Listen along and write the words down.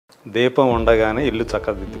దీపం ఉండగానే ఇల్లు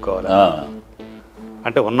చక్కదిద్దుకోవాలి,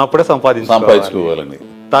 అంటే ఉన్నప్పుడే సంపాదించుకోవాలని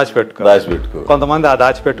దాచిపెట్టుకో. కొంతమంది ఆ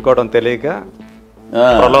దాచిపెట్టుకోవడం తెలియక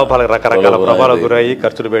ప్రలోభాలకు రకరకాల ప్రభావాలకు గురయ్యి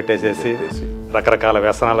ఖర్చులు పెట్టేసేసి రకరకాల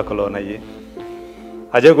వ్యసనాలకు లోనయ్యి.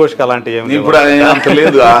 అజయ్ ఘోష్కి అలాంటి ఏమి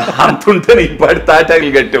లేదు, అంతుంటే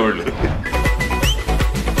తాటాకులు కట్టేవాళ్ళు.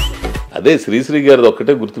 అదే శ్రీశ్రీ గారిది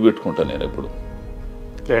ఒక్కటే గుర్తుపెట్టుకుంటాను నేను ఎప్పుడు.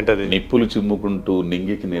 ఏంటది? నిప్పులు చిమ్ముకుంటూ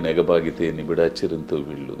నింగికి నేను ఎగబాగితే నిబిడాచర్యంతో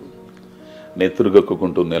వీళ్ళు,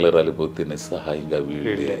 నెత్తురుగక్కుకుంటూ నెల రాలిపోతే నిస్సహాయంగా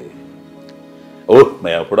వీళ్ళే. ఓ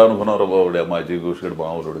నేను ఎప్పుడు అనుకున్నారో బాబుడే మా అజయ్ ఘోష్ గడు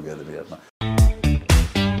మామూలుడు కదండి అన్న.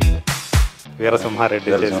 వీరసింహారెడ్డి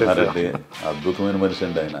అద్భుతమైన మనిషి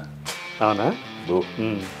అండి ఆయన. అవునా?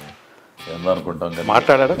 ఏందనుకుంటాం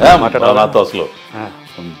మాట్లాడాడు నాతో అసలు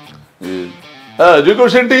అజయ్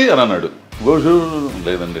ఘోష్ ఏంటి అని అన్నాడు. ఘోషు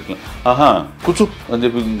లేదండి ఇట్లా ఆహా కూర్చో అని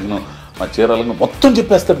చెప్పి మా చీరాలంగా మొత్తం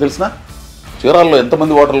చెప్పేస్తాడు. తెలిసిన చీరాల్లో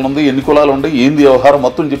ఎంతమంది ఓటర్లు ఉంది, ఎన్ని కులాలు ఉన్నాయి, ఏంది వ్యవహారం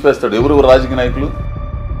మొత్తం చెప్పేస్తాడు. ఎవరెవరు రాజకీయ నాయకులు.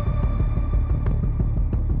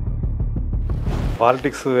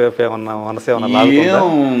 పాలిటిక్స్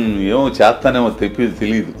ఏమో చేస్తానేమో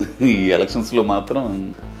తెలియదు. ఈ ఎలక్షన్స్ లో మాత్రం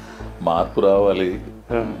మార్పు రావాలి,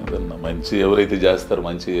 మంచి ఎవరైతే చేస్తారో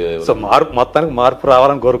మంచి మొత్తానికి మార్పు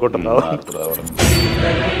రావాలని కోరుకుంటున్నావు. మార్పు రావాలని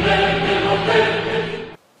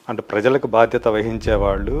అంటే ప్రజలకు బాధ్యత వహించే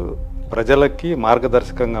వాళ్ళు ప్రజలకి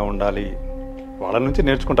మార్గదర్శకంగా ఉండాలి. వాళ్ళ నుంచి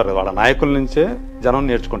నేర్చుకుంటారు, వాళ్ళ నాయకుల నుంచే జనం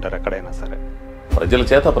నేర్చుకుంటారు ఎక్కడైనా సరే. ప్రజల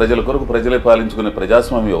చేత ప్రజల కొరకు ప్రజలే పాలించుకునే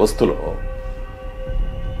ప్రజాస్వామ్య వ్యవస్థలో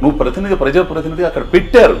నువ్వు ప్రతినిధి, ప్రజాప్రతినిధి అక్కడ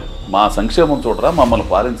పెట్టారు. మా సంక్షేమం చూడరా, మమ్మల్ని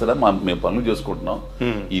పాలించరా, మేము పనులు చేసుకుంటున్నాం,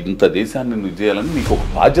 ఇంత దేశాన్ని నువ్వు చేయాలని నీకు ఒక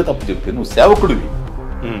బాధ్యత అప్పు చెప్తే నువ్వు సేవకుడివి.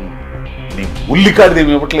 నీ ఉల్లికాడిది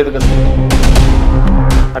ఏమి ఇవ్వట్లేదు కదా.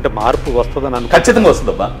 అంటే మార్పు వస్తుందని ఖచ్చితంగా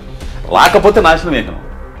వస్తుందబ్బా. రాకపోతే నాశనం ఏకం.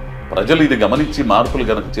 ప్రజలు ఇది గమనించి మార్పులు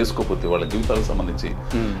గనక చేసుకోకపోతే, వాళ్ళ జీవితాలకు సంబంధించి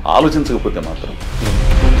ఆలోచించకపోతే మాత్రం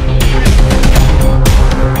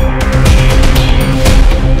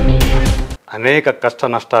అనేక కష్ట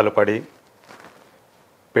నష్టాలు పడి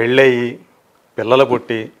పెళ్ళయి పిల్లలు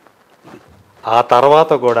పుట్టి ఆ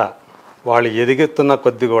తర్వాత కూడా వాళ్ళు ఎదుగుతున్న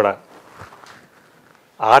కొద్ది కూడా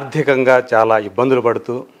ఆర్థికంగా చాలా ఇబ్బందులు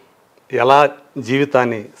పడుతూ ఎలా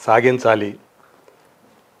జీవితాన్ని సాగించాలి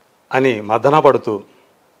అని మదన పడుతూ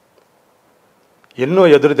ఎన్నో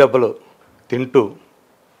ఎదురు దెబ్బలు తింటూ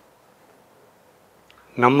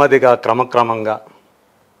నెమ్మదిగా క్రమక్రమంగా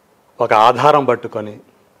ఒక ఆధారం పట్టుకొని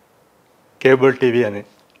కేబుల్ టీవీ అని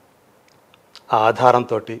ఆ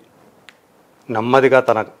ఆధారంతో నెమ్మదిగా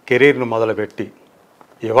తన కెరీర్ను మొదలుపెట్టి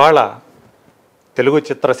ఇవాళ తెలుగు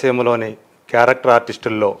చిత్రసీమలోని క్యారెక్టర్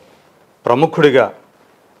ఆర్టిస్టుల్లో ప్రముఖుడిగా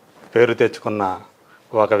పేరు తెచ్చుకున్న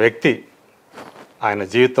ఒక వ్యక్తి. ఆయన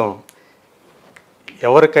జీవితం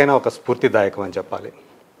ఎవరికైనా ఒక స్ఫూర్తిదాయకం అని చెప్పాలి.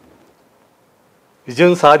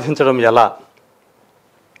 విజయం సాధించడం ఎలా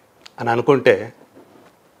అని అనుకుంటే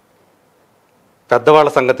పెద్దవాళ్ళ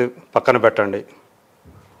సంగతి పక్కన పెట్టండి.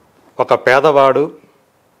 ఒక పేదవాడు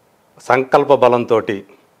సంకల్ప బలంతో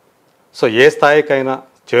ఏ స్థాయికైనా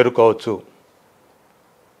చేరుకోవచ్చు,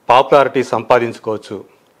 పాపులారిటీ సంపాదించుకోవచ్చు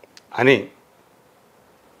అని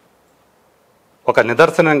ఒక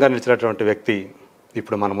నిదర్శనంగా నిలిచినటువంటి వ్యక్తి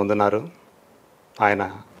ఇప్పుడు మన ముందున్నారు. ఆయన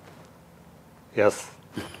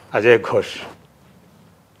అజయ్ ఘోష్.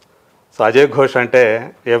 అజయ్ ఘోష్ అంటే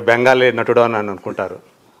ఏ బెంగాలీ నటుడు అని అనుకుంటారు.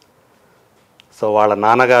 వాళ్ళ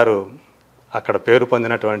నాన్నగారు అక్కడ పేరు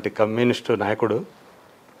పొందినటువంటి కమ్యూనిస్టు నాయకుడు.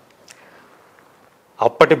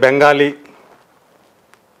 అప్పటి బెంగాలీ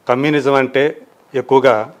కమ్యూనిజం అంటే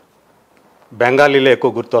ఎక్కువగా బెంగాలీలే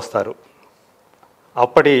ఎక్కువ గుర్తొస్తారు.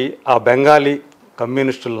 అప్పటి ఆ బెంగాలీ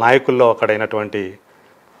కమ్యూనిస్టుల నాయకుల్లో ఒకడైనటువంటి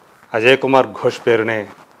అజయ్ కుమార్ ఘోష్ పేరునే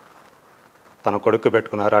తన కొడుకు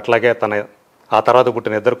పెట్టుకున్నారు. అట్లాగే ఆ తర్వాత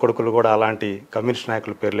పుట్టిన ఇద్దరు కొడుకులు కూడా అలాంటి కమ్యూనిస్ట్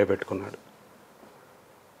నాయకుల పేర్లే పెట్టుకున్నాడు.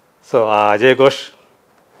 ఆ అజయ్ ఘోష్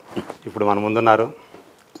ఇప్పుడు మన ముందున్నారు.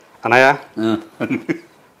 అన్నయ్య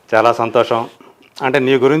చాలా సంతోషం. అంటే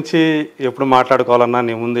నీ గురించి ఎప్పుడు మాట్లాడుకోవాలన్నా,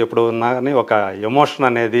 నీ ముందు ఎప్పుడు ఉన్నా కానీ ఒక ఎమోషన్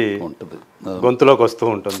అనేది గొంతులోకి వస్తూ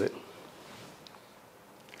ఉంటుంది.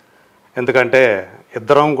 ఎందుకంటే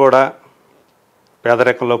ఇద్దరం కూడా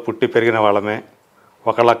పేదరికంలో పుట్టి పెరిగిన వాళ్ళమే,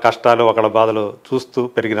 ఒకళ్ళ కష్టాలు ఒకళ్ళ బాధలు చూస్తూ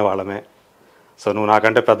పెరిగిన వాళ్ళమే. నువ్వు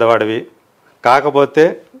నాకంటే పెద్దవాడివి. కాకపోతే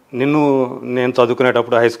నేను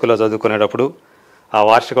చదువుకునేటప్పుడు, హై స్కూల్లో చదువుకునేటప్పుడు ఆ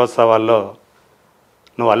వార్షికోత్సవాల్లో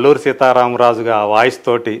నువ్వు అల్లూరి సీతారామరాజుగా ఆ వాయిస్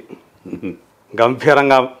తోటి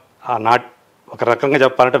గంభీరంగా ఒక రకంగా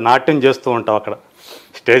చెప్పాలంటే నాట్యం చేస్తూ ఉంటావు అక్కడ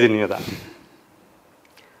స్టేజ్ మీద.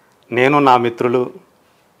 నేను నా మిత్రులు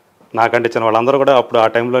నాకంటే చిన్న వాళ్ళందరూ కూడా అప్పుడు ఆ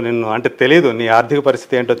టైంలో నిన్ను అంటే తెలీదు, నీ ఆర్థిక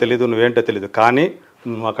పరిస్థితి ఏంటో తెలీదు, నువ్వేంటో తెలీదు, కానీ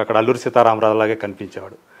మాకు అక్కడ అల్లూరి సీతారామరాజులాగే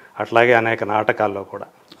కనిపించేవాడు. అట్లాగే అనేక నాటకాల్లో కూడా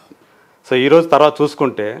సో ఈరోజు తర్వాత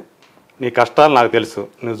చూసుకుంటే నీ కష్టాలు నాకు తెలుసు,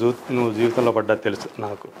 నువ్వు జీవితంలో పడ్డా తెలుసు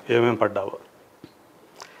నాకు ఏమేమి పడ్డావో.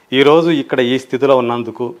 ఈరోజు ఇక్కడ ఈ స్థితిలో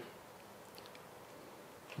ఉన్నందుకు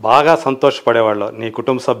బాగా సంతోషపడేవాళ్ళు నీ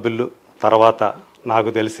కుటుంబ సభ్యులు తర్వాత నాకు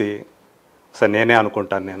తెలిసి సో నేనే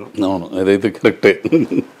అనుకుంటాను నేను. అవును, అదైతే కరెక్టే.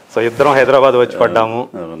 సో ఇద్దరం హైదరాబాద్ వచ్చి పడ్డాము.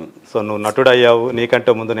 సో నువ్వు నటుడు అయ్యావు,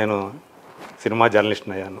 నీకంటే ముందు నేను సినిమా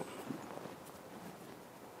జర్నలిస్ట్ని అయ్యాను.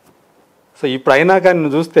 సో ఇప్పుడు అయినా కానీ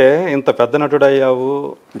నువ్వు చూస్తే ఇంత పెద్ద నటుడు అయ్యావు,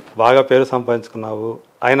 బాగా పేరు సంపాదించుకున్నావు,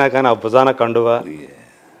 అయినా కానీ ఆ భుజాన కండువ,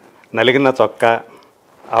 నలిగిన చొక్కా,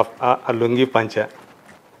 ఆ లుంగి పంచ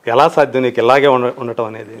ఎలా సాధ్యం నీకు ఇలాగే ఉండటం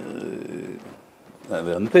అనేది?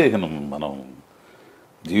 అది అంతే. ఇక మనం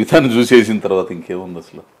జీవితాన్ని చూసేసిన తర్వాత ఇంకేముంది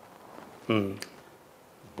అసలు.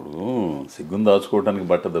 ఇప్పుడు సిగ్గును దాచుకోవడానికి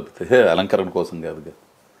బట్ట తప్పితే అలంకరణ కోసం కాదుగా.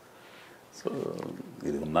 సో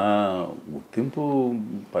ఇది ఉన్న గుర్తింపు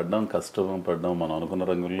పడ్డాం, కష్టం పడ్డాం, మనం అనుకున్న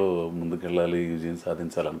రంగంలో ముందుకెళ్ళాలి, విజయం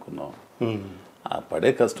సాధించాలనుకున్నాం. ఆ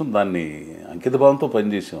పడే కష్టం దాన్ని అంకిత భావంతో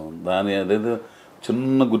పనిచేసాం. దాని అదేదో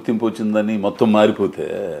చిన్న గుర్తింపు వచ్చిందని మొత్తం మారిపోతే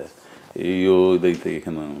అయ్యో ఇదైతే ఇక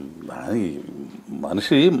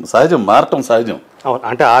మనిషి సహజం, మారటం సహజం. అవును,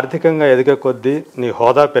 అంటే ఆర్థికంగా ఎదిగే కొద్దీ, నీ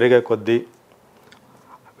హోదా పెరిగే కొద్దీ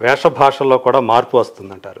వేష భాషల్లో కూడా మార్పు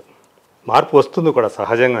వస్తుందంటారు. మార్పు వస్తుంది కూడా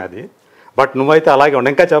సహజంగా అది. బట్ నువ్వైతే అలాగే ఉండ.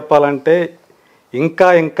 ఇంకా చెప్పాలంటే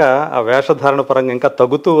ఇంకా ఆ వేషధారణ పరంగా ఇంకా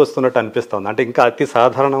తగ్గుతూ వస్తున్నట్టు అనిపిస్తుంది. అంటే ఇంకా అతి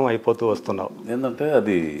సాధారణం అయిపోతూ వస్తున్నావు. ఏంటంటే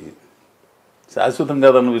అది శాశ్వతం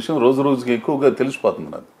కాదన్న విషయం రోజు రోజుకి ఎక్కువగా తెలిసిపోతుంది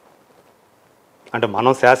నాకు. అంటే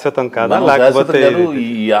మనం శాశ్వతం కాదా, లేకపోతే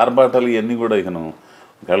ఈ ఆర్భాటాలు ఇవన్నీ కూడా ఇక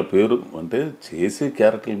వాళ్ళ పేరు అంటే చేసే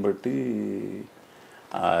క్యారెక్టర్ని బట్టి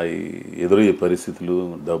ఎదురయ్యే పరిస్థితులు,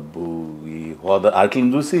 డబ్బు, ఈ హోదా, వాటిని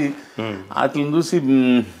చూసి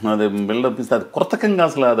అదే బిల్డప్ ఇస్తే అది కృతకంగా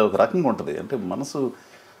అసలు అది ఒక రకంగా ఉంటుంది. అంటే మనసు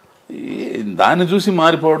దాన్ని చూసి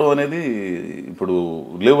మారిపోవడం అనేది ఇప్పుడు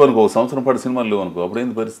లేవు అనుకో, ఒక సంవత్సరం పాటు సినిమాలు లేవు అనుకో,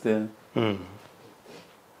 అప్పుడేంది పరిస్థితి?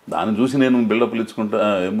 దాన్ని చూసి నేను బిల్డప్లు ఇచ్చుకుంటా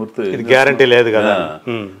ఏమూర్తి గ్యారంటీ లేదు కదా,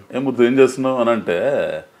 ఏమూర్తి ఏం చేస్తున్నావు అని అంటే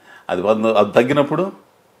అది తగ్గినప్పుడు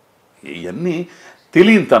ఇవన్నీ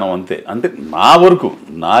తెలియనితనం అంతే. అంటే నా వరకు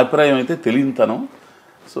నా అభిప్రాయం అయితే తెలియనితనం.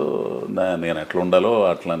 సో నేను ఎట్లా ఉండాలో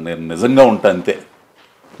అట్లా నేను నిజంగా ఉంటా, అంతే,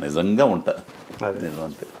 నిజంగా ఉంటా, నిజం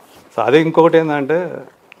అంతే. సో అదే ఇంకొకటి ఏంటంటే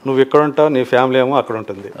నువ్వు ఇక్కడ ఉంటావు, నీ ఫ్యామిలీ ఏమో అక్కడ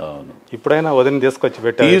ఉంటుంది. అవును, ఇప్పుడైనా వదిన తీసుకొచ్చి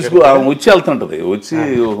వచ్చి వెళ్తుంటది, వచ్చి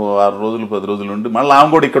 6 రోజులు 10 రోజులు ఉండి మళ్ళీ ఆమె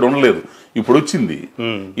కూడా ఇక్కడ ఉండలేదు. ఇప్పుడు వచ్చింది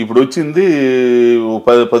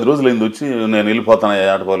 10 రోజులు అయింది వచ్చి, నేను వెళ్ళిపోతాను,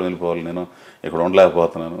 ఆటపాలు వెళ్ళిపోవాలి, నేను ఇక్కడ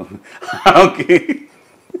ఉండలేకపోతున్నాను.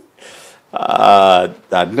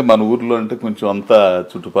 అంటే మన ఊర్లో అంటే కొంచెం అంతా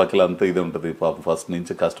చుట్టుపక్కల అంతా ఇది ఉంటుంది. పాపం ఫస్ట్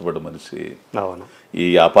నుంచి కష్టపడ్డ మనిషి. ఈ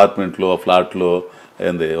అపార్ట్మెంట్లో, ఫ్లాట్లో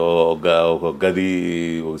ఏంది ఒక గది,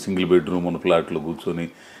 ఒక సింగిల్ బెడ్రూమ్ ఉన్న ఫ్లాట్లో కూర్చొని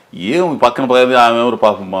పక్కన పోయేది ఆమె ఎవరు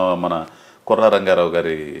పాపం మన కుర్ర రంగారావు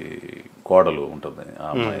గారి కోడలు ఉంటుంది. ఆ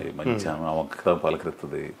అమ్మాయి మంచి ఆమె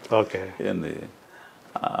పలకరిస్తుంది. ఏంది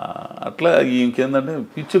అట్లా ఇంకేందంటే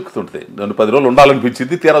పిచ్చెక్కుతుంటుంది. 10 రోజులు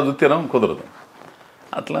ఉండాలనిపించింది, తీరా చూస్తేనం కుదరదు.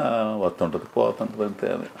 అట్లా వస్తుంటుంది, పోతుంటుంది, అంతే.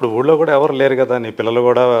 ఇప్పుడు ఊళ్ళో కూడా ఎవరు లేరు కదా, నీ పిల్లలు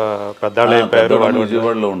కూడా పెద్దవాళ్ళు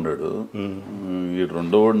విజయవాడలో ఉన్నాడు, ఈ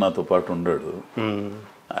రెండోవాడు నాతో పాటు ఉన్నాడు.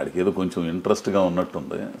 ఆడికి ఏదో కొంచెం ఇంట్రెస్ట్గా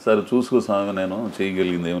ఉన్నట్టుంది. సరే చూసుకో స్వామి, నేను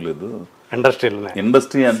చేయగలిగింది ఏం లేదు.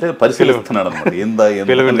 ఇండస్ట్రీ అంటే పరిశీలిస్తున్నాడు అనమాట.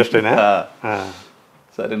 ఇండస్ట్రీ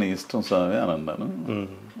సరే నీ ఇష్టం స్వామి అని అన్నాను.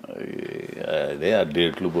 అదే ఆ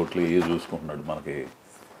డేట్లు బోట్లు ఏ చూసుకుంటున్నాడు మనకి,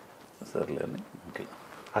 సర్లే అని.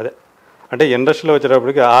 అదే అంటే ఇండస్ట్రీలో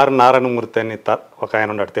వచ్చేటప్పటికి ఆర్ నారాయణమూర్తి అని ఒక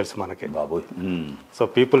ఆయన ఉన్నాడు తెలుసు మనకి, బాబోయ్. సో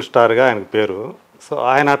పీపుల్ స్టార్గా ఆయనకు పేరు. సో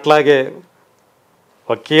ఆయన అట్లాగే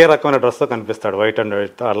ఒకే రకమైన డ్రెస్తో కనిపిస్తాడు, వైట్ అండ్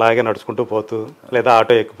వైట్తో, అలాగే నడుచుకుంటూ పోతూ లేదా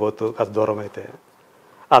ఆటో ఎక్కిపోతూ కాస్త దూరం అయితే.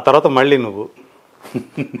 ఆ తర్వాత మళ్ళీ నువ్వు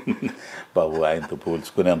బాబు ఆయనతో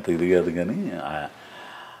పోల్చుకుని అంత ఇది కాదు, కానీ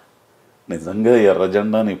నిజంగా ఎర్ర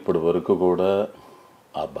జెండాని ఇప్పటి వరకు కూడా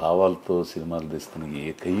ఆ భావాలతో సినిమాలు తీస్తున్న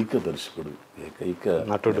ఏకైక దర్శకుడు, ఏకైక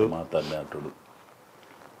నటుడు, నటుడు,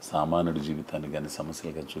 సామాన్యుడి జీవితాన్ని కానీ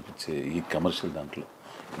సమస్యలు కానీ చూపించే ఈ కమర్షియల్ దాంట్లో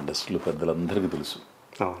ఇండస్ట్రీలో పెద్దలందరికీ తెలుసు.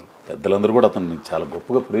 పెద్దలందరూ కూడా అతన్ని చాలా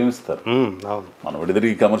గొప్పగా ప్రేమిస్తారు. మన ఒడిదరి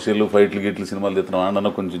ఈ కమర్షియల్ ఫైట్లు గిట్లు సినిమాలు తీస్తున్నాం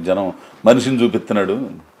అన్న కొంచెం జనం మనిషిని చూపిస్తున్నాడు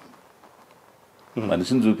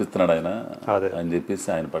ఆయన అని చెప్పేసి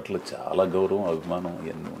ఆయన పట్ల చాలా గౌరవం, అభిమానం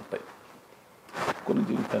ఇవన్నీ ఉంటాయి. కొన్ని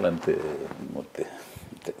జీవితాలు అంతే మొత్తం.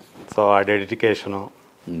 సో ఆ డెడికేషను,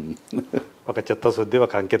 ఒక చిత్తశుద్ధి,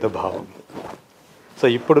 ఒక అంకిత భావం. సో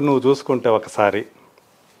ఇప్పుడు నువ్వు చూసుకుంటే ఒకసారి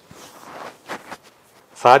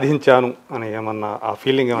సాధించాను అని ఏమన్నా ఆ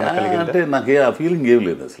ఫీలింగ్ ఏమన్నా కలిగింది? అంటే నాకు ఆ ఫీలింగ్ ఏం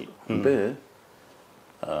లేదు అసలు. అంటే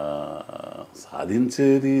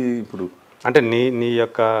సాధించేది ఇప్పుడు అంటే నీ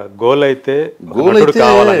యొక్క గోల్ అయితే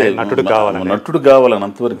నటుడు కావాలని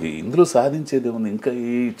అంతవరకు. ఇందులో సాధించేది ఏముంది, ఇంకా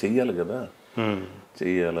చెయ్యాలి కదా,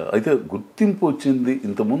 చెయ్యాలి. అయితే గుర్తింపు వచ్చింది.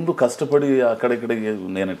 ఇంతకుముందు కష్టపడి అక్కడెక్కడ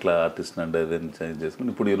నేను ఇట్లా ఆర్టిస్ట్ అండి అదే చేసుకుని,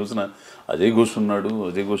 ఇప్పుడు ఈ రోజున అజయ్ ఘోష్ ఉన్నాడు,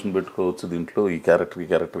 అజయ్ ఘోష్ని పెట్టుకోవచ్చు దీంట్లో, ఈ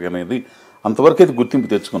క్యారెక్టర్ అనేది అంతవరకు అయితే గుర్తింపు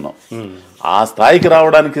తెచ్చుకున్నాం. ఆ స్థాయికి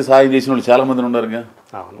రావడానికి సాయం చేసిన వాళ్ళు చాలా మంది ఉన్నారుగా.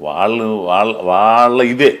 వాళ్ళ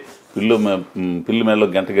ఇదే పిల్లి మేడలో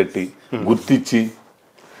గంట కట్టి గుర్తించి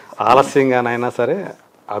ఆలస్యంగానైనా సరే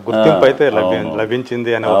ఆ గుర్తింపు అయితే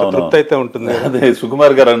లభించింది అనే ఒక తృప్తి అయితే ఉంటుంది. అదే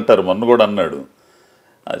సుకుమార్ గారు అంటారు, మొన్న కూడా అన్నాడు,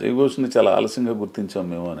 అజయ్ ఘోష్ని చాలా ఆలస్యంగా గుర్తించాం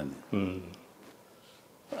మేము అని.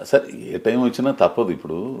 సరే ఏ టైం వచ్చినా తప్పదు.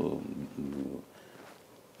 ఇప్పుడు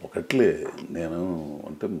ఒకట్లే నేను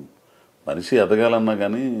అంటే మనిషి ఎదగాలన్నా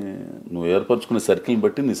కానీ నువ్వు ఏర్పరచుకునే సర్కిల్ని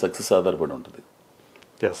బట్టి నీ సక్సెస్ ఆధారపడి ఉంటుంది.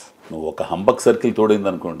 నువ్వు ఒక హంబక్ సర్కిల్ తోడైంది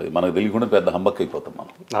అనుకోండి, మనకు తెలియకుండా పెద్ద హంబక్ అయిపోతాం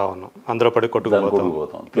మనం. అవును, అందులో పడి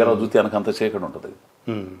కొట్టుకుపోతాం. తీరా చూస్తే వెనకంత చీకటి ఉంటుంది.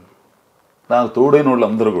 నాకు తోడైన వాళ్ళు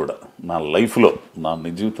అందరూ కూడా నా లైఫ్లో, నా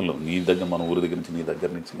జీవితంలో, నీ దగ్గర, మన ఊరి దగ్గర నుంచి, నీ దగ్గర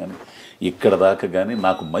నుంచి కానీ ఇక్కడ దాకా కానీ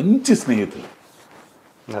నాకు మంచి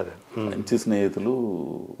స్నేహితులు,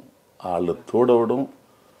 వాళ్ళు తోడవడం,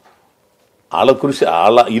 వాళ్ళ కృషి,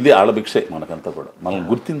 వాళ్ళ భిక్షే మనకంతా కూడా, మనల్ని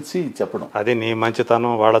గుర్తించి చెప్పడం. అది నీ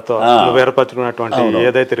మంచితనం, వాళ్ళతో ఏర్పరచుకున్నటువంటి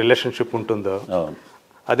ఏదైతే రిలేషన్షిప్ ఉంటుందో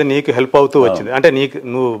అది నీకు హెల్ప్ అవుతూ వచ్చింది. అంటే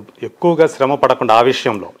నువ్వు ఎక్కువగా శ్రమ పడకుండా ఆ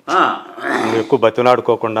విషయంలో, నువ్వు ఎక్కువ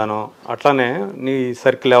బతిలాడుకోకుండాను, అట్లానే నీ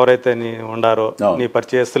సర్కిల్ ఎవరైతే నీ ఉండారో నీ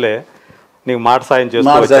పరిచయస్తులే నీకు మాట సాయం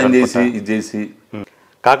చేసి.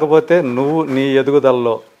 కాకపోతే నువ్వు నీ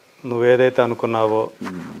ఎదుగుదలలో నువ్వేదైతే అనుకున్నావో,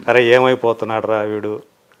 అరే ఏమైపోతున్నాడు రా వీడు,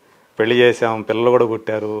 పెళ్లి చేసాం, పిల్లలు కూడా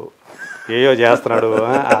పుట్టారు, ఏయో చేస్తున్నాడు,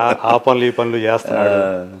 ఆ పనులు ఈ పనులు చేస్తున్నాడు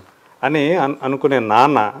అని అనుకునే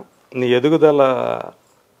నాన్న నీ ఎదుగుదల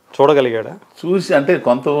చూడగలిగాడా? చూసి అంటే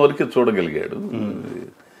కొంతవరకు చూడగలిగాడు.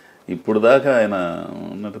 ఇప్పుడు దాకా ఆయన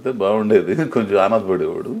ఉన్నట్టయితే బాగుండేది, కొంచెం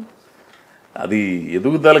ఆనందపడేవాడు. అది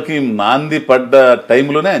ఎదుగుదలకి నాంది పడ్డ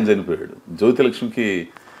టైంలోనే ఆయన చనిపోయాడు. జ్యోతి లక్ష్మికి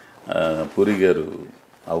పూరి గారు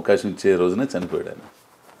అవకాశం ఇచ్చే రోజునే చనిపోయాడు ఆయన.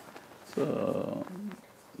 సో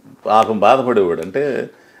పాపం బాధపడేవాడు. అంటే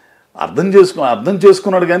అర్థం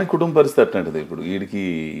చేసుకున్నాడు కానీ కుటుంబ పరిస్థితి అట్లాంటిది. ఇప్పుడు వీడికి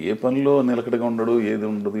ఏ పనిలో నిలకడగా ఉండడు, ఏది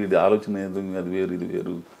ఉండదు, వీడి ఆలోచన ఏది, అది వేరు ఇది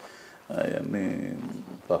వేరు, అవన్నీ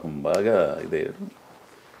పాపం బాగా ఇదయ్యాడు.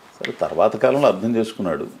 సరే తర్వాత కాలంలో అర్థం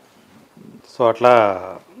చేసుకున్నాడు. సో అట్లా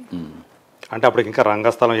అంటే అప్పటికి ఇంకా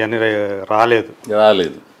రంగస్థలం ఇవన్నీ రాలేదు.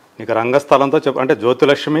 నీకు రంగస్థలంతో అంటే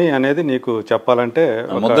జ్యోతిలక్ష్మి అనేది నీకు చెప్పాలంటే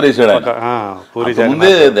ముద్రేశాడు పూరి.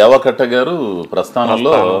 ముందే దేవకట్ట గారు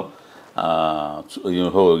ప్రస్థానంలో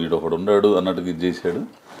ఈడొకడు ఉన్నాడు అన్నట్టుగా ఇది చేశాడు.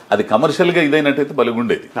 అది కమర్షియల్గా ఇదైనట్టయితే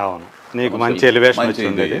బలిగుండేది. అవును, నీకు మంచి ఎలివేషన్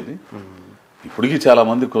ఉండేది. ఇప్పటికీ చాలా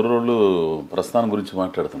మంది కుర్రోళ్ళు ప్రస్థానం గురించి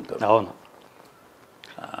మాట్లాడుతుంటారు. అవును,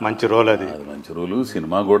 మంచి రోల్ అది మంచి రోలు.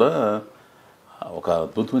 సినిమా కూడా ఒక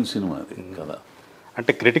అద్భుతమైన సినిమా అది కదా.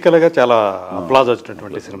 అంటే క్రిటికల్గా చాలా అప్లాజ్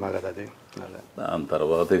వచ్చినటువంటి సినిమా కదా అది. దాని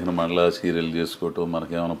తర్వాత ఇక మళ్ళీ సీరియల్ చేసుకోవటం,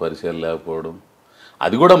 మనకేమైనా పరిచయాలు లేకపోవడం,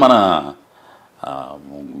 అది కూడా మన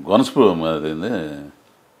గొనస్పు అదేంది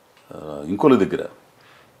ఇంకోల దగ్గర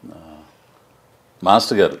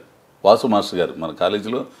మాస్టర్ గారు, వాసు మాస్టర్ గారు, మన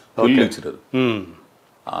కాలేజీలో ఫుల్ లెక్చరర్.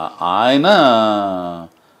 ఆయన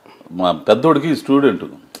మా పెద్దోడికి స్టూడెంట్,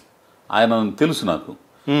 ఆయన తెలుసు నాకు.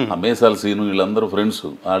 ఆ మేసాల సీను వీళ్ళందరూ ఫ్రెండ్స్,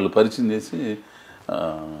 వాళ్ళు పరిచయం చేసి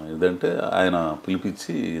ఇదంటే ఆయన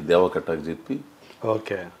పిలిపించి దేవకట్టకు చెప్పి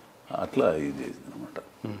ఓకే అట్లా ఇది చేసింది అనమాట.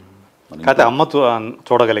 అమ్మ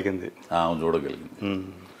చూడగలిగింది, ఆమె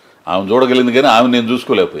చూడగలిగింది కానీ ఆమె నేను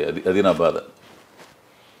చూసుకోలేకపోయా. అది నా బాధ.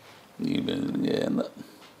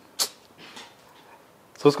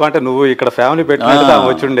 చూసుకో, నువ్వు ఇక్కడ ఫ్యామిలీ పెట్టిన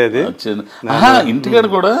వచ్చి ఉండేది. ఇంటికాడ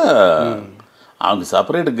కూడా ఆమెకి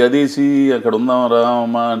సపరేట్ గదేసి అక్కడ ఉందాం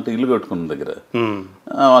రామమ్మా అంటే ఇల్లు కట్టుకున్న దగ్గర,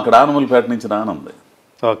 అక్కడ ఆనమూలపేట నుంచి రానుంది.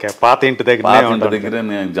 ఓకే, పాత ఇంటి దగ్గర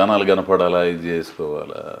జనాలు కనపడాలా, ఇది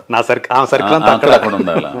చేసుకోవాలా, అక్కడ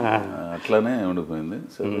ఉండాలా, అట్లానే ఉండిపోయింది.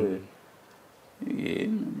 సరే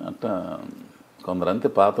అట్లా కొందరు అంతే,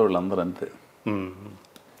 పాత వాళ్ళు అందరూ అంతే.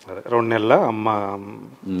 2 నెలల అమ్మ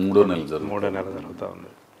 3వ నెల జరుగుతూ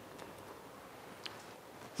ఉంది.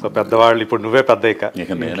 సో పెద్దవాళ్ళు ఇప్పుడు నువ్వే పెద్ద ఇక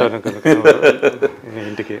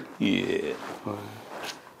ఇంటికి.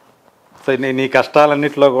 సో నీ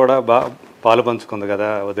కష్టాలన్నిట్లో కూడా పాలు పంచుకుంది కదా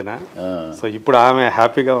వదిన. సో ఇప్పుడు ఆమె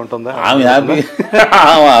హ్యాపీగా ఉంటుందా? ఆమె హ్యాపీ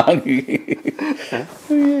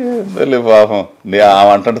పాపం.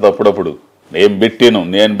 ఆమె అంటే తప్పుడప్పుడు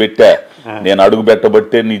నేను పెట్టా, నేను అడుగు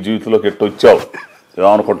పెట్టబట్టే నీ జీవితంలోకి ఎట్టు వచ్చావు,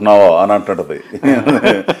 ఏమనుకుంటున్నావో అని అంటుంటది.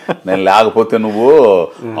 నేను లేకపోతే నువ్వు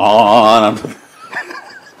అని అంటుంది.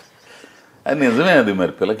 అది నిజమే. అది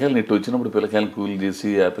మరి పిల్లకాయలు ఇటు వచ్చినప్పుడు పిల్లకాయలు కూలి చేసి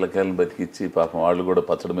ఆ పిల్లకాయలను బతికిచ్చి పాపం వాళ్ళు కూడా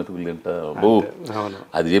పచ్చడి మెతుకులు తింటా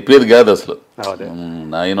అది చెప్పేది కాదు అసలు.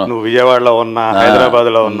 నాయన నువ్వు విజయవాడలో ఉన్నా, హైదరాబాద్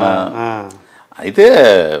లో ఉన్నా. అయితే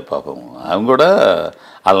పాపం ఆమె కూడా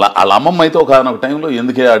వాళ్ళ అమ్మమ్మ అయితే ఒక టైంలో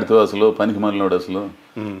ఎందుకే ఆడితో అసలు పనికి మళ్ళినాడు అసలు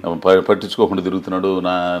పట్టించుకోకుండా తిరుగుతున్నాడు,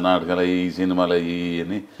 నాటకాలు అయ్యి సినిమాలు అయ్యి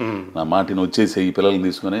అని నా మాటిని వచ్చేసి ఈ పిల్లల్ని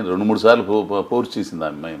తీసుకుని 2-3 సార్లు ఫోర్స్ చేసింది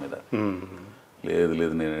ఆ అమ్మాయి మీద. లేదు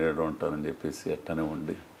లేదు నేను ఏడో ఉంటానని చెప్పేసి అట్టనే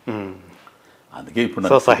ఉండి అందుకే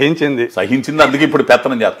ఇప్పుడు సహించింది అందుకే ఇప్పుడు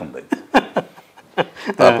పెత్తనం చేస్తుంది.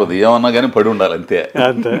 తప్పదు ఏమన్నా కానీ పడి ఉండాలి అంతే.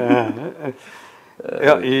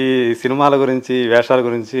 ఈ సినిమాల గురించి వేషాల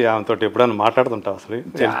గురించి ఆమెతో ఎప్పుడైనా మాట్లాడుతుంటావు అసలు?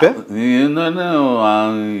 ఏంటంటే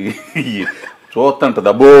చూస్తుంటది,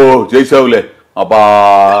 అబ్బో చేసావులే అబ్బా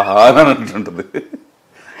అని అంటుంటది.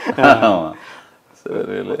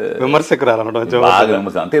 సరేలే బాగా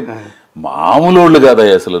విమర్శ అంటే మామూలు వాళ్ళు కాదా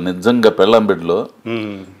అసలు. నిజంగా పెళ్ళాం బిడ్డలో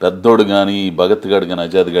పెద్దోడు గాని భగత్ గాడు గాని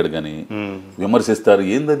ఆజాద్ గాడు గాని విమర్శిస్తారు.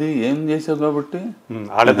 ఏందది ఏం చేసావు కాబట్టి.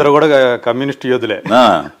 వాళ్ళిద్దరు కూడా కమ్యూనిస్ట్ యోధులే,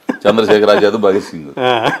 చంద్రశేఖర్ ఆజాద్, భగత్ సింగ్.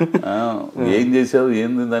 ఏం చేసావు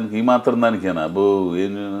ఏంది దానికి, ఈ మాత్రం దానికేనా అబ్బో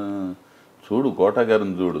ఏం చూడు కోటా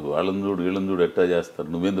గారిని చూడు, వాళ్ళని చూడు, వీళ్ళని చూడు ఎట్టా చేస్తారు,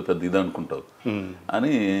 నువ్వేందుకు పెద్ద ఇది అనుకుంటావు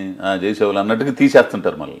అని చేసేవాళ్ళు అన్నట్టుగా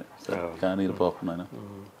తీసేస్తుంటారు మళ్ళీ. కానీ పాపం ఆయన.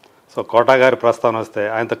 సో కోటా గారి ప్రస్తావన వస్తే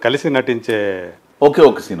ఆయనతో కలిసి నటించే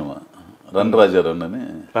ఒక సినిమా రన్ రాజారావు అని.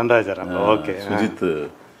 ఓకే. సుజిత్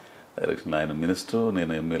డైరెక్షన్. ఆయన మినిస్టర్,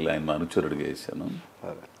 నేను ఎమ్మెల్యే, ఆయన అనుచరుడిగా వేసాను.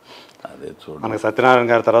 అదే చూడు, మనకి సత్యనారాయణ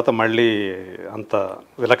గారి తర్వాత మళ్ళీ అంత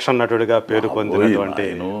విలక్షణ నటుడిగా పేరు పొందినటువంటి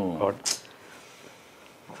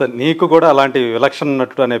నీకు కూడా అలాంటి విలక్షణ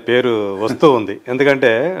నటుడు అనే పేరు వస్తూ ఉంది. ఎందుకంటే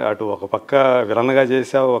అటు ఒక పక్క విలన్గా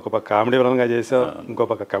చేసావు, ఒక పక్క కామెడీ విలన్గా చేసావు, ఇంకో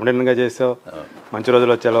పక్క కమెడియన్గా చేసావు, మంచి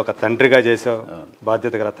రోజులు వచ్చేలా ఒక తండ్రిగా చేసావు,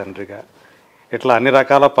 బాధ్యత గల తండ్రిగా. ఇట్లా అన్ని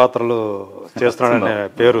రకాల పాత్రలు చేస్తున్నాడనే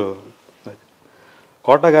పేరు.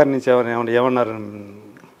 కోట గారి నుంచి ఏమన్నారు?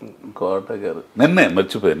 కోట గారు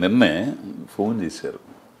నిన్నే ఫోన్ చేశారు,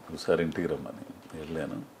 ఒకసారి ఇంటికి రమ్మని.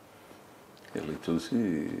 వెళ్ళాను, వెళ్ళి చూసి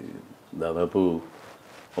దాదాపు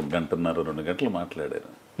 1 గంటన్నర 2 గంటలు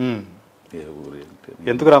మాట్లాడారు. ఏ ఊరు ఏంటి,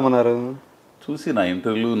 ఎందుకు రమ్మన్నారు? చూసి నా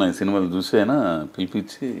ఇంటర్వ్యూలు నా సినిమాలు చూసి అయినా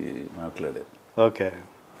పిలిపించి మాట్లాడారు. ఓకే,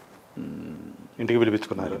 ఇంటికి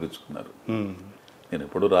పిలిపించుకున్నారు. నేను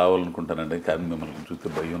ఎప్పుడూ రావాలనుకుంటానండి, కానీ మిమ్మల్ని చూస్తే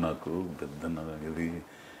భయం నాకు పెద్ద. ఇది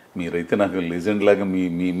మీరైతే నాకు లెజెండ్ లాగా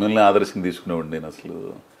మిమ్మల్ని ఆదర్శం తీసుకునేవాడు. నేను అసలు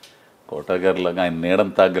కోటా గారి లాగా ఆయన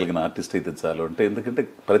నీడని తాగలిగిన ఆర్టిస్ట్ అయితే చాలు. అంటే ఎందుకంటే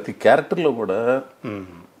ప్రతి క్యారెక్టర్లో కూడా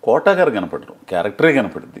కోటా గారు కనపడరు, క్యారెక్టరే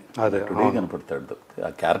కనపడుద్ది. అదే కనపడతాడు తప్పితే, ఆ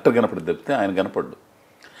క్యారెక్టర్ కనపడి తప్పితే ఆయన కనపడ్డు.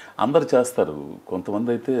 అందరు చేస్తారు, కొంతమంది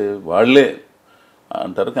అయితే వాళ్ళే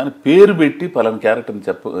అంటారు, కానీ పేరు పెట్టి పలానా క్యారెక్టర్ని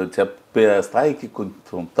చెప్పే స్థాయికి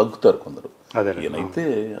కొంచెం తగ్గుతారు కొందరు. ఈయనైతే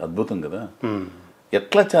అద్భుతం కదా,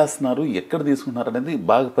 ఎట్లా చేస్తున్నారు, ఎక్కడ తీసుకుంటున్నారు అనేది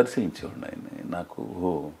బాగా పరిశీలించేవాడిని ఆయన్ని. నాకు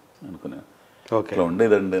అనుకునే ఇట్లా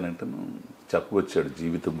ఉండేదండి అని అంటే చెప్పవచ్చాడు.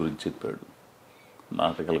 జీవితం గురించి చెప్పాడు,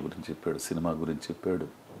 నాటకాల గురించి చెప్పాడు, సినిమా గురించి చెప్పాడు,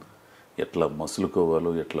 ఎట్లా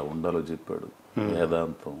మసులుకోవాలో ఎట్లా ఉండాలో చెప్పాడు.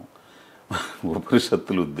 వేదాంతం,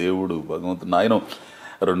 ఉపనిషత్తులు, దేవుడు, భగవంతుడు. ఆయన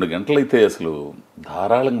 2 గంటలైతే అసలు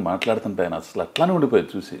ధారాళంగా మాట్లాడుతుంటే ఆయన అసలు అట్లానే ఉండిపోయాడు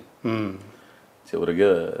చూసి.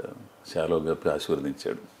 చివరిగా శాలో గప్పి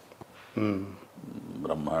ఆశీర్వదించాడు.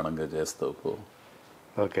 బ్రహ్మాండంగా చేస్తావు పో.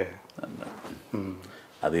 ఓకే,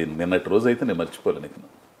 అది నిన్నటి రోజు అయితే నేను మర్చిపోలేను. ఇక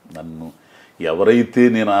నన్ను ఎవరైతే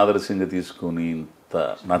నేను ఆదర్శంగా తీసుకుని ఇంత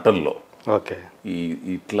నటనలో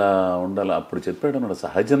ఇట్లా ఉండాలి అప్పుడు చెప్పాడు అన్నాడు.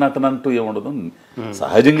 సహజ నటన అంటూ ఏముండదు,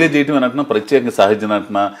 సహజంగా చేయటం నటన, ప్రత్యేకంగా సహజ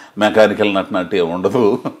నటన, మెకానికల్ నటన అంటే ఏముండదు.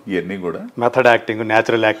 ఇవన్నీ కూడా మెథడ్ యాక్టింగ్,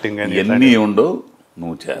 న్యాచురల్ యాక్టింగ్ ఇవన్నీ ఉండవు.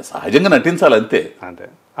 నువ్వు సహజంగా నటించాలి అంతే.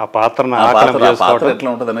 ఆ పాత్ర ఎట్లా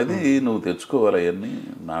ఉంటుంది అనేది నువ్వు తెచ్చుకోవాలి. అవన్నీ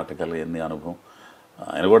నాటకాలు, అవన్నీ అనుభవం.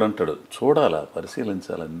 ఆయన కూడా అంటాడు చూడాలా,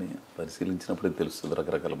 పరిశీలించాలన్నీ, పరిశీలించినప్పుడే తెలుస్తుంది.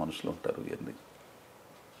 రకరకాల మనుషులు ఉంటారు. ఇవన్నీ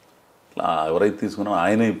ఎవరైతే తీసుకున్నా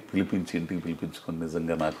ఆయనే పిలిపించి ఇంటికి పిలిపించుకొని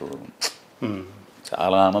నిజంగా నాకు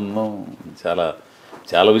చాలా ఆనందం, చాలా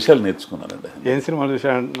చాలా విషయాలు నేర్చుకున్నానండి. ఏం సినిమాలు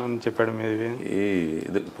చూసాను చెప్పాడు మీది?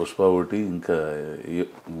 ఇది పుష్ప ఒకటి, ఇంకా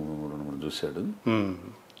 3 చూశాడు.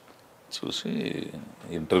 చూసి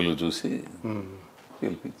ఇంటర్వ్యూలు చూసి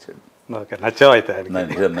పిలిపించాడు. నచ్చావు అయితే?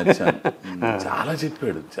 నచ్చాను. చాలా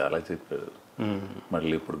చెప్పాడు.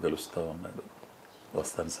 మళ్ళీ ఇప్పుడు కలుస్తా ఉన్నాడు.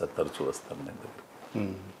 వస్తాను సార్, తరచూ వస్తాను నేను దగ్గర.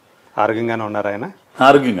 ఆరోగ్యంగానే ఉన్నారు ఆయన?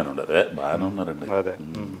 ఆరోగ్యంగానే ఉన్నారు, బాగానే ఉన్నారండి. అదే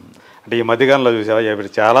అంటే ఈ మధ్యకాలంలో చూసావా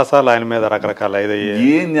చాలా సార్లు ఆయన మీద రకరకాల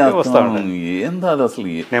ఏం చేస్తాను, ఏం కాదు అసలు.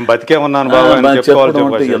 నేను బతికే ఉన్నాను బాబు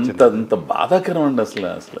ఎంత బాధాకరం అండి అసలు.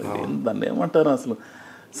 దాన్ని ఏమంటారు అసలు.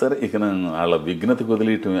 సరే ఇక వాళ్ళ విఘ్నతకు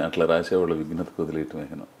వదిలేయటమే, అట్లా రాసేవాళ్ళ విఘ్నతకు వదిలేయటమే.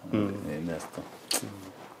 ఏం చేస్తాం.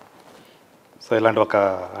 సో ఇలాంటి ఒక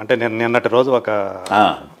అంటే నేను నిన్నటి రోజు ఒక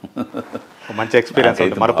మంచి ఎక్స్పీరియన్స్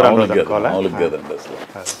మరపురాని రోజు అనుకోవాలా? కదండి అసలు.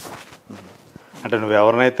 అంటే నువ్వు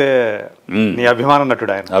ఎవరినైతే నీ అభిమాన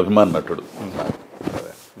నటుడు, ఆయన అభిమాన నటుడు,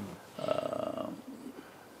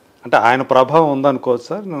 అంటే ఆయన ప్రభావం ఉందనుకోవచ్చు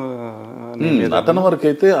సార్. నటన వరకు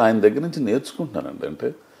అయితే ఆయన దగ్గర నుంచి నేర్చుకుంటున్నానండి.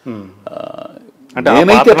 అంటే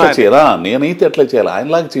నేనైతే ఎట్లా చేయాలా, నేనైతే ఎట్లా చేయాలి,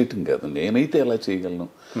 ఆయనలాగా చేయటం కాదు, నేనైతే ఎలా చేయగలను.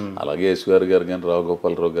 అలాగే యశ్వర్ గారు కానీ,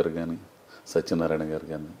 రావుగోపాలరావు గారు కానీ, సత్యనారాయణ గారు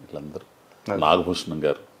కానీ, వీళ్ళందరూ, నాగభూషణం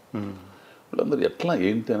గారు, వీళ్ళందరూ ఎట్లా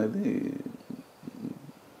ఏంటి అనేది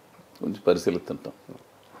కొంచెం పరిశీలిస్తుంటాం.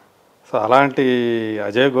 సో అలాంటి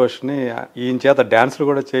అజయ్ ఘోష్ని ఈయన చేత డ్యాన్సులు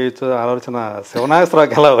కూడా చేయొచ్చు ఆలోచన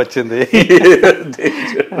శివనాగేశ్వరరావుకి ఎలా వచ్చింది?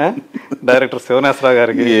 డైరెక్టర్ శివనాగేశ్వరరావు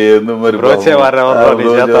గారికి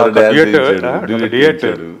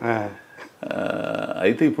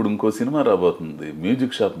అయితే ఇప్పుడు ఇంకో సినిమా రాబోతుంది,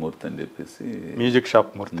 మ్యూజిక్ షాప్ మూర్తి అని చెప్పేసి. మ్యూజిక్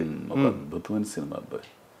షాప్ మూర్తి ఒక అద్భుతమైన సినిమా అబ్బాయి.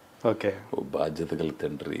 ఓకే. ఓ బాధ్యత గల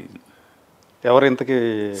తండ్రి. ఎవరు ఇంతకీ?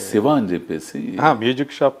 శివ అని చెప్పేసి.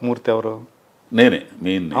 మ్యూజిక్ షాప్ మూర్తి ఎవరు? నేనే,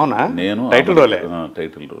 మెయిన్. అవునా? నేను టైటిల్ రోలే.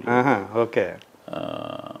 Title role. ఓకే.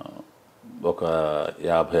 ఒక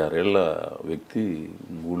 56 ఏళ్ల వ్యక్తి,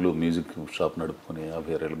 ఊళ్ళో మ్యూజిక్ షాప్ నడుపుకునే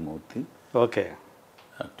 56 ఏళ్ల మూర్తి. ఓకే.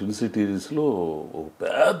 ట్విన్ సిటీస్లో ఒక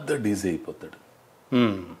పెద్ద డీజే అయిపోతాడు.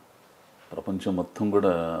 ప్రపంచం మొత్తం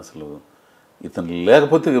కూడా అసలు ఇతను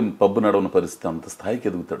లేకపోతే పబ్బు నడవని పరిస్థితి, అంత స్థాయికి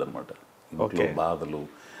ఎదుగుతాడు అనమాట. ఇంట్లో బాధలు,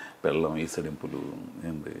 పెళ్ళం, ఈసడింపులు,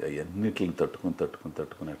 ఏంటి అవన్నిటిని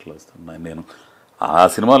తట్టుకుని ఎట్లా వస్తున్నాయి. నేను ఆ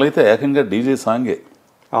సినిమాలో అయితే ఏకంగా డీజే సాంగే.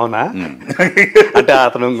 అవునా? అంటే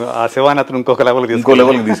అతను ఆ శివాని అతను ఇంకో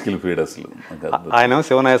లెవెల్కి తీసుకెళ్ళిపోయాడు అసలు. ఆయన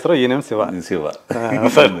శివనాగేశ్వరరావు, ఈయన శివ.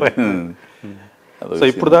 సో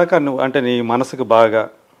ఇప్పుడు దాకా నువ్వు అంటే నీ మనసుకు బాగా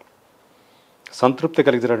సంతృప్తి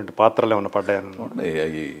కలిగించినటువంటి పాత్రలు ఏమన్నా పడ్డాయని?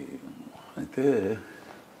 అయితే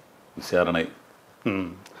విచారణై.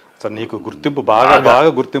 సో నీకు గుర్తింపు బాగా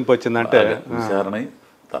గుర్తింపు వచ్చిందంటే విచారణై,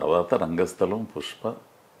 తర్వాత రంగస్థలం, పుష్ప,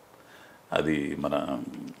 అది మన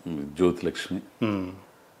జ్యోతి, లక్ష్మి,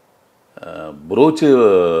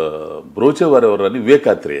 బ్రోచేవారు ఎవరు అని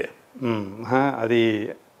వివేకాత్రేయ, అది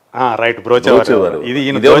రైట్, బ్రోచేవారు. ఇది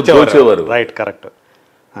రైట్, కరెక్ట్.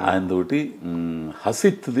 ఆయన తోటి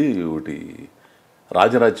హసిత్ది ఒకటి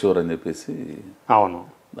రాజరాజేశ్వర్ అని చెప్పేసి. అవును.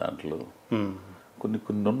 దాంట్లో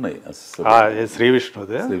కొన్ని ఉన్నాయి. శ్రీ విష్ణు.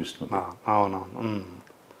 అవునవును.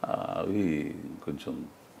 అవి కొంచెం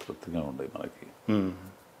తృప్తిగా ఉన్నాయి మనకి.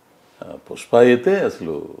 పుష్ప అయితే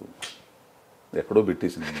అసలు ఎక్కడో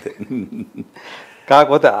పెట్టేసింది అంతే.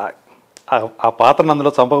 కాకపోతే ఆ పాత్రను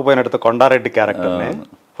అందులో చంపకపోయినట్టు కొండారెడ్డి క్యారెక్టర్ని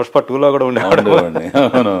పుష్ప 2లో కూడా ఉండేవాడు.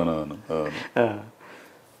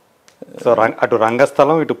 సో అటు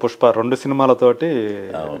రంగస్థలం, ఇటు పుష్ప 2 సినిమాలతోటి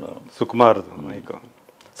సుకుమార్ నీకు.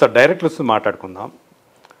 సో డైరెక్టర్స్ మాట్లాడుకుందాం.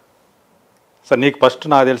 సో నీకు ఫస్ట్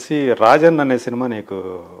నాకు తెలిసి రాజన్న అనే సినిమా నీకు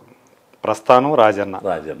ప్రస్థానం, రాజన్న.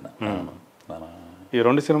 ఈ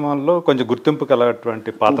 2 సినిమాల్లో కొంచెం గుర్తింపు కలగటువంటి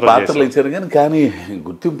పాత్రలు ఇచ్చారు కానీ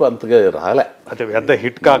గుర్తింపు అంతగా రాలే. అంటే పెద్ద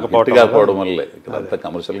హిట్ కాకపోవడం వల్లే. అంత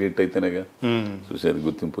కమర్షియల్ హిట్ అయితేనేగా చూసేది,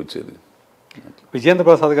 గుర్తింపు వచ్చేది. విజేంద్ర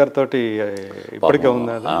ప్రసాద్ గారితో ఇప్పటికే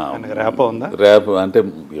ఉందా ర్యాప్? ఉందా ర్యాప్? అంటే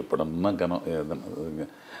ఎప్పుడన్నా కనో ఏదన్నా,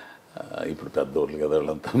 ఇప్పుడు పెద్దోళ్ళు కదా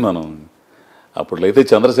వాళ్ళంతా. మనం అప్పట్లో అయితే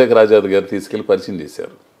చంద్రశేఖర్ ఆజాద్ గారు తీసుకెళ్లి పరిచయం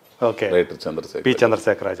చేశారు. ఓకే. రైటర్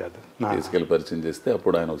చంద్రశేఖర్ ఆజాద్ తీసుకెళ్లి పరిచయం చేస్తే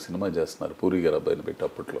అప్పుడు ఆయన ఒక సినిమా చేస్తున్నారు, పూరి గారు అబ్బాయిని పెట్టి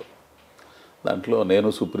అప్పట్లో. దాంట్లో నేను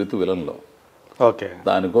సుప్రీత్ విలన్లో. ఓకే.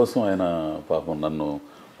 దానికోసం ఆయన పాపం నన్ను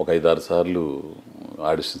ఒక 5-6 సార్లు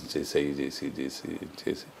ఆడిషన్ చేసి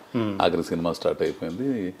ఆఖరి సినిమా స్టార్ట్ అయిపోయింది.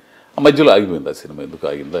 ఆ మధ్యలో ఆగిపోయింది ఆ సినిమా. ఎందుకు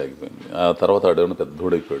ఆగిందో ఆగిపోయింది. ఆ తర్వాత ఆడేమో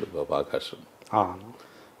పెద్దోడైపోయాడు పాప ఆకాశం.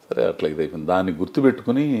 సరే అట్లా ఇదైపోయింది. దాన్ని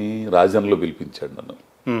గుర్తుపెట్టుకుని రాజన్లో పిలిపించాడు నన్ను.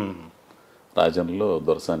 రాజన్లో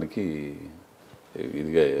దొరసానికి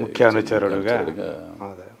ఇదిగా అనుచరుడుగా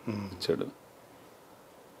ఇచ్చాడు.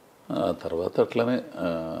 ఆ తర్వాత అట్లనే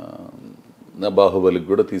బాహుబలికి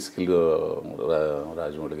కూడా తీసుకెళ్ళి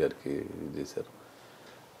రాజమౌళి గారికి చేశారు.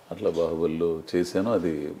 అట్లా బాహుబలిలో చేశాను.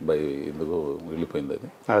 అది ఎందుకో వెళ్ళిపోయింది, అది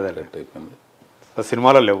కరెక్ట్ అయిపోయింది.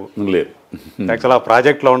 సినిమాలో లేవు. లేదు యాక్చువల్ ఆ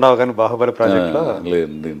ప్రాజెక్ట్లో ఉండవు కానీ బాహుబలి ప్రాజెక్ట్లో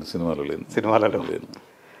లేదు. దీని సినిమాలో లేదు.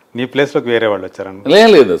 నీ ప్లేస్లోకి వేరే వాళ్ళు వచ్చారని?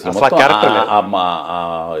 లేదు అసలు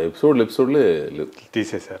ఎపిసోడ్లే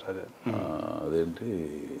తీసేశారు. అదేంటి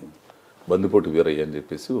బందిపోటు వీరయ్య అని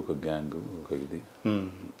చెప్పేసి ఒక గ్యాంగ్, ఒక ఇది,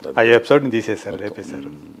 ఆ ఎపిసోడ్ని తీసేశారు,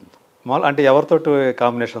 రేపేశారు. మామూలు అంటే ఎవరితో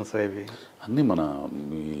కాంబినేషన్స్ ఇవి అన్నీ? మన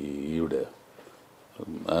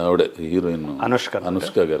ఆవిడ హీరోయిన్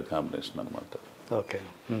అనుష్క గారి కాంబినేషన్ అనమాట. ఓకే.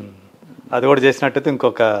 అది కూడా చేసినట్టయితే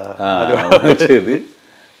ఇంకొక వచ్చేది.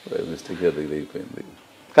 మిస్టేక్ అది ఇది అయిపోయింది.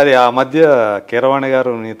 అది ఆ మధ్య కీరవాణి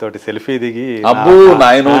గారు నీతోటి సెల్ఫీ దిగి అబ్బో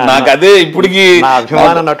నాయన నాకు అదే ఇప్పటికి నా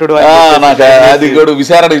అభిమాన నటుడు నాకు అది కూడా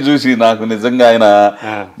విచారణకు చూసి నాకు నిజంగా ఆయన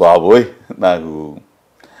బాబోయ్ నాకు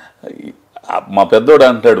మా పెద్దోడు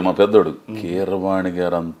అంటాడు, మా పెద్దోడు కీరవాణి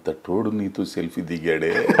గారు అంత తోడు నీతో సెల్ఫీ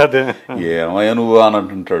దిగాడే ఏమయ్యా నువ్వు అని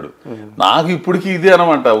అంటుంటాడు. నాకు ఇప్పటికి ఇదే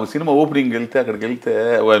అనమాట. ఒక సినిమా ఓపెనింగ్ వెళ్తే అక్కడికి వెళ్తే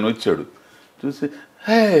ఆయన వచ్చాడు చూసి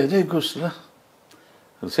హే అజయ్ ఘోష్ రా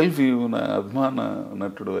సెల్ఫీ నా అభిమాన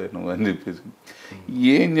నటుడు నువ్వు అని చెప్పేసి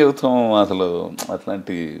ఏం చెబుతాం అసలు.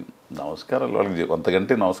 అట్లాంటి నమస్కారాలు వాళ్ళకి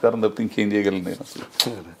అంతకంటే నమస్కారం తప్పితే ఇంకేం చేయగలను నేను అసలు.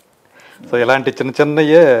 సో ఇలాంటి చిన్న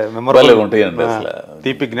చిన్నయే మెమొరబుల్ ఉంటాయండి అసలు,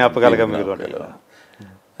 తీపి జ్ఞాపకాలుగా మీరు.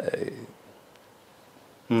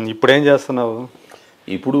 ఇప్పుడు ఏం చేస్తున్నావు?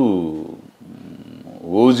 ఇప్పుడు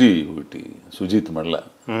ఓజీ ఒకటి సుజీత్ మళ్ళా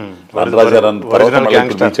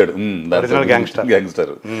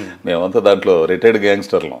గ్యాంగ్స్టర్. మేమంతా దాంట్లో రిటైర్డ్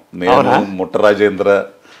గ్యాంగ్స్టర్లం. నేను ముట్ట రాజేంద్ర,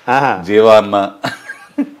 జీవా అన్న,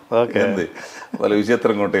 వాళ్ళ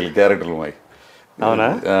విచిత్రంగా ఉంటాయి క్యారెక్టర్లు మావి.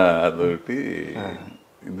 అదొకటి.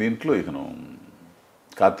 దీంట్లో ఇకను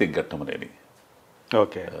Karthik Ghattamaneni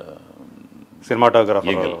okay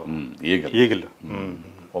cinematographer eagle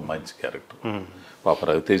ఓ మంచి క్యారెక్టర్. పాప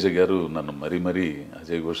రవితేజ గారు నన్ను మరీ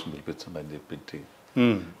అజయ్ ఘోష్ని పిలిపించండి అని చెప్పి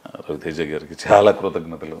రవితేజ గారికి చాలా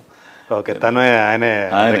కృతజ్ఞతలు. ఓకే తను ఆయనే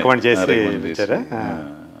రికమెండ్ చేసి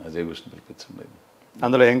అజయ్ ఘోష్ని పిలిపించండి.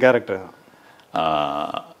 అందులో ఏం క్యారెక్టర్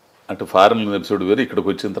అంటే ఫారెన్ ఎపిసోడ్ వేరు, ఇక్కడికి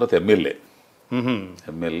వచ్చిన తర్వాత ఎమ్మెల్యే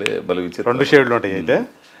భలే విచిత్రం. 2 షేడ్లు ఉంటాయి అయితే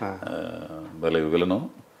భలే విలను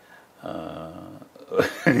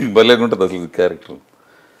భలేగా ఉంటుంది అసలు క్యారెక్టర్.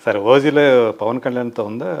 సరే ఓజీలో పవన్ కళ్యాణ్తో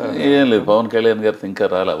ఉందా? ఏం లేదు, పవన్ కళ్యాణ్ గారితో ఇంకా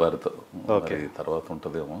రాలే, వారితో ఓకే తర్వాత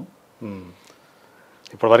ఉంటుందేమో.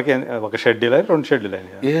 ఇప్పటి వరకు ఒక షెడ్యూల్ అయ్యి 2 షెడ్యూల్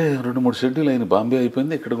అయినాయి. 2-3 షెడ్యూల్ అయింది. బాంబే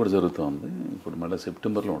అయిపోయింది, ఇక్కడ కూడా జరుగుతుంది. ఇప్పుడు మళ్ళీ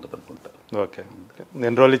సెప్టెంబర్లో ఉంటుంది అనుకుంటా. ఓకే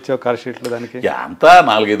ఎన్ని రోజులు ఇచ్చావు కాల్ షీట్లు దానికి? అంతా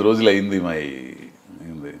 4-5 రోజులు అయింది మా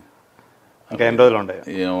అయింది. ఇంకా ఎన్ని రోజులు ఉంటాయి?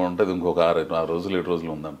 ఏముంటుంది ఇంకొక 6 రోజులు 7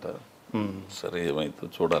 రోజులు ఉందంట. సరే ఏమైతే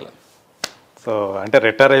చూడాలి. సో అంటే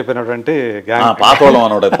రిటైర్ అయిపోయినటువంటి పాత వాళ్ళం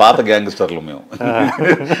అనమాట, పాత గ్యాంగ్స్టర్లు మేము.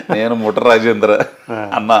 నేను ముట్ట రాజేంద్ర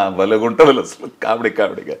అన్న భలేగుంటుంది అసలు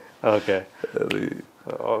కామెడీగా. ఓకే అది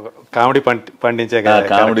కామెడీ పండించే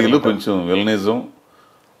కామెడీలు కొంచెం విలనిజం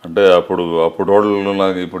అంటే అప్పుడు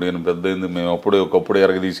వాళ్ళలాగా ఇప్పుడు నేను పెద్ద అయింది, మేము ఒకప్పుడు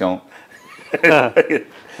ఎరగదీసాం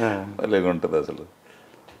భలేగా ఉంటుంది అసలు.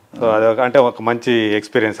 సో అది అంటే ఒక మంచి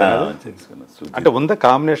ఎక్స్పీరియన్స్. అంటే ఉందా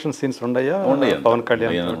కాంబినేషన్ సీన్స్ ఉన్నాయా పవన్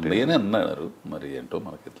కళ్యాణ్? నేనే అన్నారు మరి ఏంటో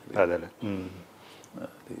మనకి అదేలే.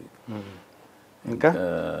 ఇంకా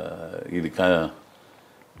ఇది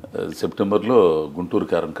సెప్టెంబర్లో గుంటూరు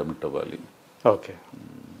కారం కమిట్ అవ్వాలి. ఓకే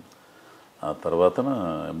ఆ తర్వాత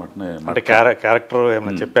అంటే క్యారెక్టర్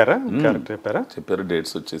ఏమైనా చెప్పారా? చెప్పారు,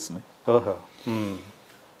 డేట్స్ వచ్చేసినాయి. ఓహో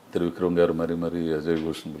త్రివిక్రమ్ గారు మరి అజయ్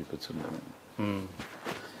ఘోష్ని పిలిపించండి.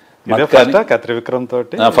 త్రివిక్రమ్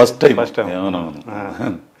తోటి ఫస్ట్ టైం ఏమవును.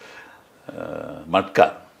 మట్కా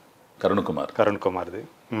కరుణ్ కుమార్ది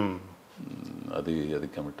అది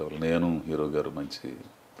కమిట్ అవ్వాలి. నేను హీరో గారు మంచి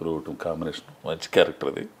త్రూఅవుట్ కాంబినేషన్, మంచి క్యారెక్టర్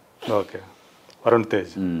అది. ఓకే వరుణ్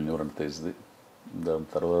తేజ్ది. దాని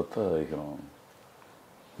తర్వాత ఇక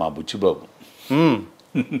మా బుచ్చిబాబు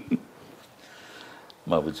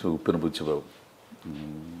ఉప్పిన బుచ్చిబాబు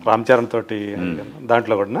రామ్ చరణ్ తోటి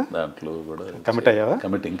దాంట్లో కూడా కమిట్ అయ్యావా?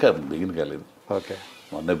 కమిట్ ఇంకా బిగిన్ కాలేదు. ఓకే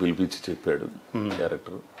మొన్న పిలిపించి చెప్పాడు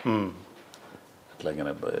క్యారెక్టర్. అట్లాగే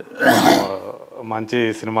మంచి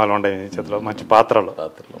సినిమాలు ఉన్నాయి చేతిలో, మంచి పాత్రలు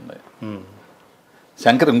ఉన్నాయి.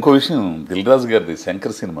 శంకర్ ఇంకో విషయం, దిల్ రాజు గారిది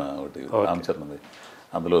శంకర్ సినిమా ఒకటి రామ్ చరణ్ది,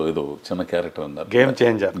 అందులో ఏదో చిన్న క్యారెక్టర్ ఉన్నారు, గేమ్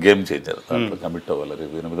చేంజర్ దాంట్లో కమిట్ అవ్వాలి.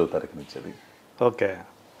 రేపు 8వ తారీఖు నుంచి అది. ఓకే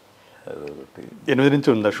 8 నుంచి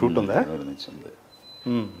ఉందా షూట్? ఉందా? 8 నుంచి ఉంది.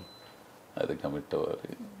 అది కమిట్ అవ్వాలి.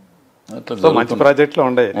 అట్లా మంచి ప్రాజెక్టులు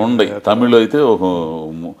ఉన్నాయి. తమిళ్ అయితే ఒక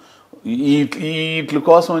వీటి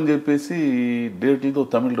కోసం అని చెప్పేసి డేట్లతో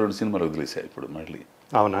తమిళ్ 2 సినిమాలు వదిలేసాయి ఇప్పుడు మళ్ళీ.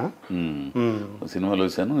 అవునా? సినిమాలు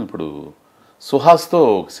వేసాను. ఇప్పుడు సుహాస్తో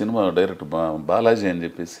ఒక సినిమా డైరెక్టర్ బాలాజీ అని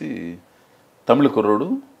చెప్పేసి తమిళ కుర్రోడు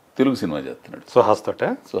తెలుగు సినిమా చేస్తున్నాడు. సుహాస్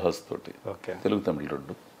తోటి తెలుగు తమిళ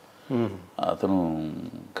 2. అతను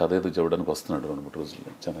కథ ఏదో చెప్పడానికి వస్తున్నాడు 2-3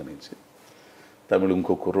 రోజులు చెన్నై నుంచి. తమిళ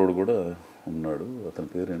ఇంకో కుర్రోడు కూడా ఉన్నాడు, అతని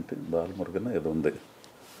పేరేంటి బాలమురుగన్ ఏదో ఉంది.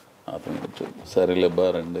 అతను సరేలే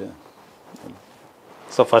బారండి.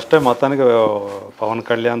 సో ఫస్ట్ టైం మొత్తానికి పవన్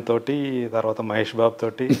కళ్యాణ్ తోటి, తర్వాత మహేష్ బాబు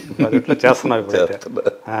తోటి ప్రాజెక్టులో చేస్తున్నావు ఇప్పుడు.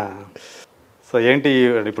 సో ఏంటి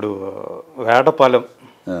ఇప్పుడు వేటపాలెం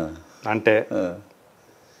అంటే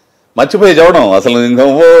మర్చిపోయి చదవడం అసలు ఇంకో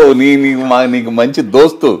నీకు మంచి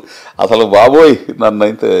దోస్తు అసలు బాబోయ్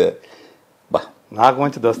నన్నైతే నాకు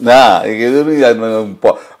మంచి దోస్తు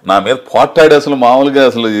నా మీద పోట్లాడి అసలు మామూలుగా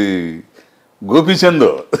అసలు గోపీచంద్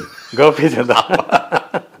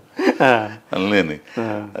అనలేని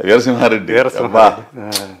వీరసింహారెడ్డి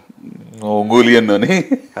ఒంగోలియన్ అని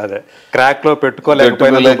అదే క్రాక్ లో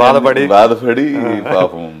పెట్టుకోలేకపోయినా బాధపడి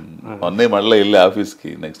పాపం మొన్నే మళ్ళీ వెళ్ళి ఆఫీస్కి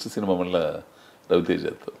నెక్స్ట్ సినిమా మళ్ళీ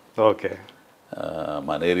రవితేజతో ఓకే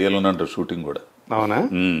మన ఏరియాలోనే అంటారు షూటింగ్ కూడా. అవునా?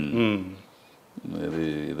 ఇది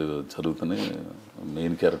జరుగుతూనే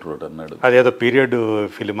మెయిన్ క్యారెక్టర్ ఒకటి అన్నాడు, అదేదో పీరియడ్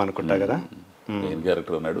ఫిలిం అనుకుంటా కదా, మెయిన్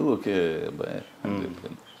క్యారెక్టర్ అన్నాడు. ఓకే బాయ్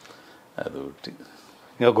అది ఒకటి.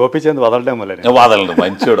 గోపీచంద్ వదలడేమో వదలడు,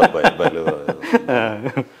 మంచివాడు అబ్బాయి.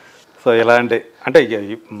 సో ఇలాంటి అంటే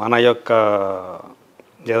మన యొక్క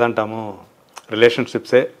ఏదంటాము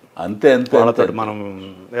రిలేషన్షిప్సే అంతే అంతే వాళ్ళతో మనం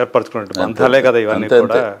ఏర్పరచుకున్నట్టు బంధాలే కదా ఇవన్నీ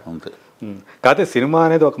కూడా. కాకపోతే సినిమా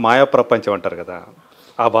అనేది ఒక మాయా ప్రపంచం అంటారు కదా,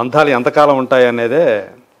 ఆ బంధాలు ఎంతకాలం ఉంటాయి అనేదే.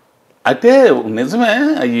 అయితే నిజమే,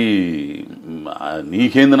 అవి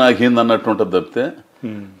నీకేంది నాకేంది అన్నట్టు ఉంటుంది తప్పితే.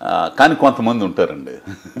 కానీ కొంతమంది ఉంటారండి,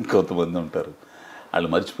 కొంతమంది ఉంటారు వాళ్ళు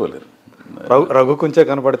మర్చిపోలేరు. రఘు కొంచెం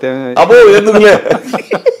కనపడితే అబ్బో ఎందుకులే,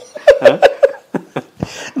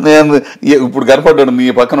 నేను ఇప్పుడు కనపడ్డాడు నీ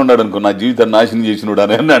పక్కన ఉన్నాడు అనుకో, నా జీవితాన్ని నాశనం చేసినాడు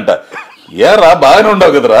అని అంట. ఏరా బాగానే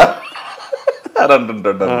ఉండవు కదరా అని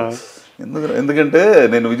అంటుంటాడు. ఎందుకంటే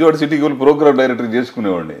నేను విజయవాడ సిటీకి వెళ్ళి ప్రోగ్రామ్ డైరెక్టర్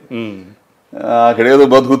చేసుకునేవాడిని, అక్కడ ఏదో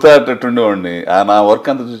బతుకుతా అట్టుండేవాడిని. నా వర్క్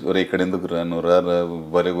అంతా చూసి ఇక్కడ ఎందుకు రాను రా,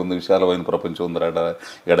 భలే ఉంది విశాలమైన ప్రపంచం ఉంది రాడా,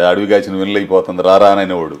 ఇక్కడ అడవి కాచిన వెళ్ళైపోతుంది రారా అని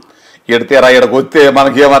అనేవాడు. ఎడితే రా ఇక్కడికి వస్తే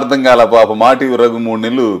మనకేం అర్థం కాల పాప మాటి రఘు 3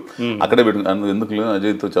 నెలలు అక్కడే పెట్టు ఎందుకు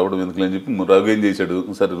అజయ్తో చెప్పడం ఎందుకు అని చెప్పి రఘు ఏం చేశాడు,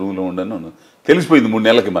 సరే రూమ్లో ఉండను తెలిసిపోయింది 3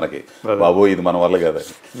 నెలలకి మనకి, బాబో ఇది మన వల్ల కదా.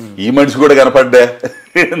 ఈ మనిషి కూడా కనపడ్డా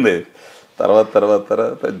ఏంది. తర్వాత తర్వాత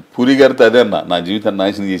తర్వాత పూరి గారితో అదే అన్న, నా జీవితాన్ని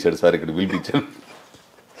నాశనం చేశాడు సార్ ఇక్కడ పిలిపించాను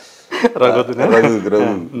రఘు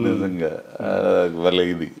నిజంగా వల్ల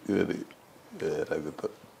ఇది అది రఘుతో.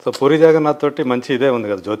 సో పూరి జగన్నాథ్ తోటి మంచి ఇదే ఉంది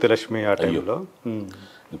కదా జ్యోతి లక్ష్మి ఆ టైంలో.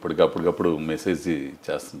 అప్పటికప్పుడు మెసేజ్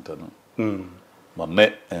చేస్తుంటాను. మొన్నే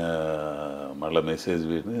మళ్ళీ మెసేజ్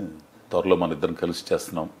త్వరలో మన ఇద్దరం కలిసి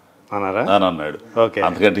చేస్తున్నాం అని అన్నాడు.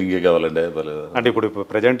 అంతకంటే ఇంకే కావాలండి అంటే ఇప్పుడు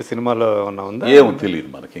ప్రజెంట్ సినిమాలో ఉందా ఏమో తెలియదు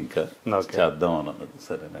మనకి, ఇంకా చేద్దాం అని అన్నాడు.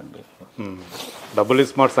 సరేనండి, డబ్బులు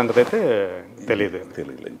స్మార్ట్ సంగతి అయితే తెలియదు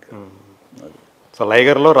ఇంకా. సో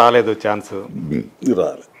లైగర్లో రాలేదు ఛాన్స్,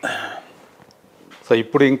 రాలేదు. సో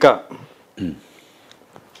ఇప్పుడు ఇంకా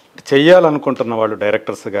చెయ్యాలనుకుంటున్న వాళ్ళు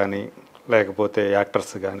డైరెక్టర్స్ కానీ లేకపోతే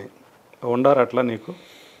యాక్టర్స్ కానీ ఉండారు అట్లా నీకు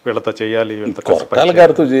వీళ్ళతో చెయ్యాలి వీళ్ళతో కొరటాల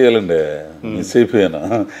గారితో చేయాలండి, మిస్ అయిపోయాను.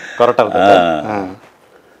 కొరటాల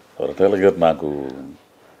గారు నాకు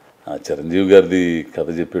చిరంజీవి గారిది కథ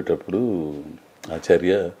చెప్పేటప్పుడు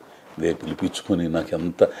ఆచార్య పిలిపించుకొని నాకు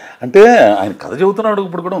ఎంత అంటే ఆయన కథ చెబుతున్నాడు.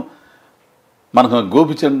 ఇప్పుడు కూడా మనకు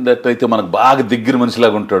గోపిచంద్ అయితే మనకు బాగా దగ్గర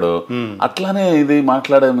మనిషిలాగా ఉంటాడు, అట్లానే ఇది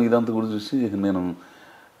మాట్లాడాము. ఇదంతా కూడా చూసి నేను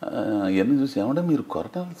ఇవన్నీ చూసి ఏమంటే మీరు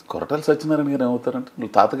కొరటాల సత్యనారాయణ గారు ఏమవుతారంటే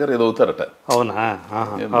తాతగారు ఏదో అవుతారట. అవునా?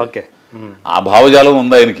 ఓకే. ఆ భావజాలం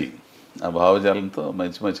ఉంది ఆయనకి, ఆ భావజాలంతో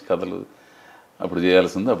మంచి మంచి కథలు అప్పుడు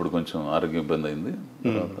చేయాల్సింది. అప్పుడు కొంచెం ఆరోగ్య ఇబ్బంది అయింది.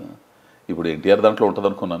 ఇప్పుడు ఎన్టీఆర్ దాంట్లో ఉంటుంది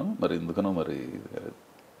అనుకున్నాను, మరి ఎందుకనో మరి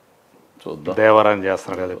చూద్దాం. దేవరాన్ని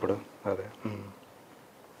చేస్తున్నారు కదా ఇప్పుడు. అదే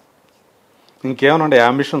ఇంకేమన్నా ఉండే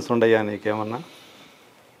అంబిషన్స్ ఉండయా నీకేమన్నా?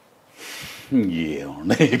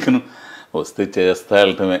 ఏమున్నాయి, ఇక వస్తే చేస్తా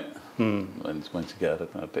వెళ్ళటమే. మంచి మంచి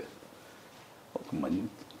క్యారెక్టర్ అంటే ఒక మంచి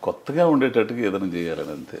కొత్తగా ఉండేటట్టుగా ఏదైనా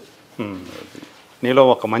చేయాలని అంతే. నీలో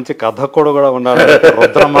ఒక మంచి కథ కూడా ఉండాలి.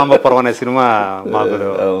 రుద్రమాంబపురం అనే సినిమా మాకు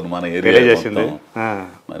మన ఏరియా చేసింది,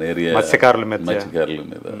 మన ఏరియా మత్స్యకారుల మీద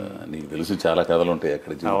నీకు తెలుసు చాలా కథలు ఉంటాయి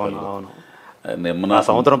అక్కడ. అవును, నిన్న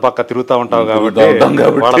సముద్రం పక్క తిరుగుతూ ఉంటావు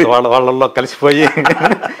కాబట్టి వాళ్ళల్లో కలిసిపోయి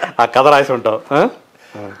ఆ కథ రాసి ఉంటావు.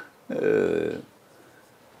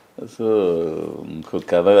 సో ఇంకో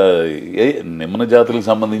కథ నిమ్న జాతులకు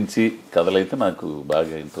సంబంధించి కథలు అయితే నాకు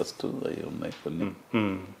బాగా ఇంట్రెస్ట్ అవి ఉన్నాయి కొన్ని.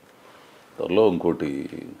 త్వరలో ఇంకోటి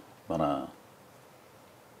మన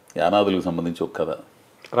యానాదులకు సంబంధించి ఒక కథ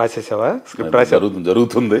రాసేసావా? స్క్రిప్ట్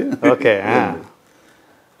జరుగుతుంది. ఓకే.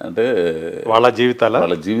 అంటే వాళ్ళ జీవితాలు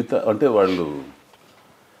అంటే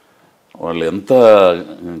వాళ్ళు ఎంత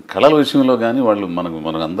కళల విషయంలో కానీ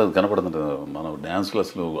మనకు అందరూ కనపడుతుంటారు. మన డ్యాన్స్లు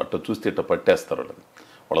అసలు అట్లా చూస్తే ఇట్లా పట్టేస్తారు వాళ్ళది.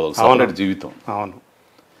 వాళ్ళది సపరేట్ జీవితం. అవును,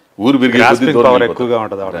 ఊరు పెరిగే ఎక్కువగా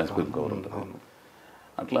ఉంటుంది.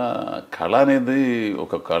 అట్లా కళ అనేది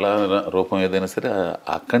ఒక కళ రూపం ఏదైనా సరే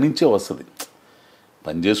అక్కడి నుంచే వస్తుంది.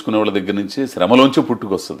 పని చేసుకునే వాళ్ళ దగ్గర నుంచి శ్రమలోంచి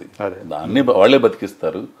పుట్టుకొస్తుంది. దాన్ని వాళ్ళే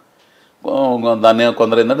బతికిస్తారు. దాన్ని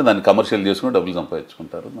కొందరు ఏంటంటే దాన్ని కమర్షియల్ చేసుకుని డబ్బులు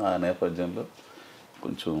సంపాదించుకుంటారు. ఆ నేపథ్యంలో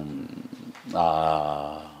కొంచెం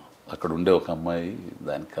అక్కడ ఉండే ఒక అమ్మాయి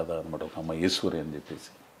దాని కథ అనమాట, ఒక అమ్మాయి ఈశ్వరి అని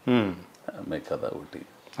చెప్పేసి అమ్మాయి కథ ఒకటి.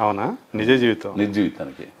 అవునా? నిజ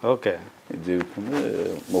జీవితానికి ఓకే. నిజ జీవితంలో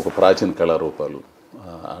ఒక ప్రాచీన కళారూపాలు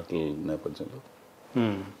ఆటల నేపథ్యంలో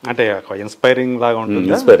అంటే ఇన్స్పైరింగ్ లాగా ఉంటుంది.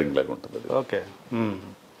 ఇన్స్పైరింగ్ లాగా ఉంటుంది అది. ఓకే.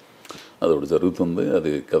 అది ఒకటి జరుగుతుంది.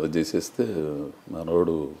 అది కథ చేసేస్తే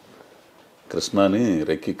మనోడు కృష్ణని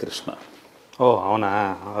రెక్కి కృష్ణ. ఓ అవునా?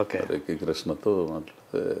 ఓకే. రెక్కి కృష్ణతో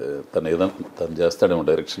మాట్లాడితే తను చేస్తాడేమో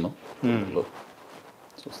డైరెక్షన్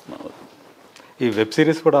చూస్తున్నాను. ఈ వెబ్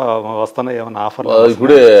సిరీస్ కూడా వస్తున్నాయి ఏమన్నా ఆఫర్?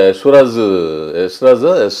 ఇప్పుడే యశ్రాజ్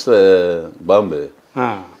బాంబే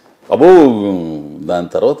అబో, దాని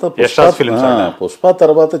తర్వాత పుష్ప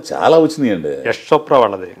తర్వాత చాలా వచ్చినాయండి. యశ్ చోప్రా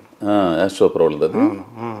వాళ్ళది. యశ్ చోప్రా వాళ్ళది అది.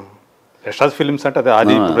 యశ్రాజ్ ఫిలిమ్స్ అంటే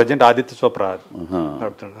అది ప్రజెంట్ ఆదిత్య చోప్రా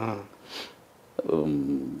నడుపుతాడు.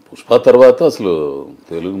 పుష్ప తర్వాత అసలు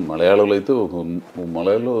తెలుగు మలయాళంలో అయితే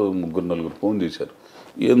మలయాళంలో 3-4 ఫోన్ చేశారు.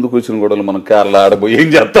 ఎందుకు వచ్చిన గొడవలు, మనం కేరళ ఆడబోయి ఏం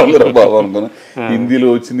చేస్తాం బాబు అనుకున్నా. హిందీలో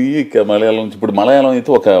వచ్చినాయి, మలయాళం నుంచి. ఇప్పుడు మలయాళం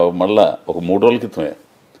అయితే ఒక 3 రోజుల క్రితమే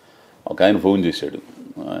ఒక ఆయన ఫోన్ చేశాడు.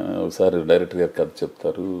 ఒకసారి డైరెక్టర్ గారు కథ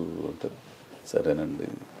చెప్తారు అంటే సరేనండి.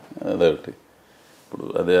 అదొకటి. ఇప్పుడు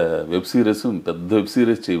అదే వెబ్ సిరీస్, పెద్ద వెబ్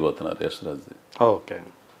సిరీస్ చేయబోతున్నారు యశ్రాజ్. ఓకే.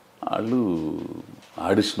 వాళ్ళు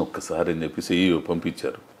ఆడిషన్ ఒక్కసారి అని చెప్పేసి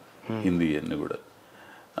పంపించారు. హిందీ అన్నీ కూడా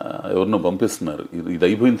ఎవరినో పంపిస్తున్నారు. ఇది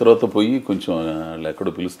అయిపోయిన తర్వాత పోయి కొంచెం వాళ్ళు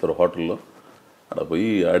ఎక్కడో పిలుస్తారు హోటల్లో, అక్కడ పోయి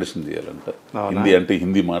ఆడిషన్ చేయాలంట. హిందీ అంటే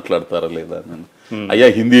హిందీ మాట్లాడతారా లేదా అని. అయ్యా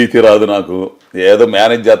హిందీ అయితే రాదు నాకు, ఏదో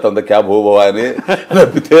మేనేజ్ చేస్తా క్యాబ్ హోబోవా అని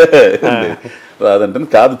తప్పితే రాదంటే,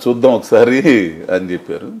 కాదు చూద్దాం ఒకసారి అని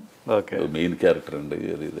చెప్పారు. మెయిన్ క్యారెక్టర్ అండి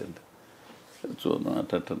అది ఇదంటే చూద్దాం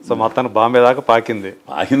అట్ట. సో మొత్తానికి బాంబే దాకా పాకింది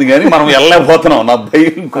కానీ మనం వెళ్ళలేకపోతున్నాం. నా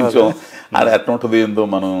భయం కొంచెం అది ఎట్లా ఉంటుంది ఏందో.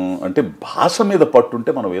 మనం అంటే భాష మీద పట్టుంటే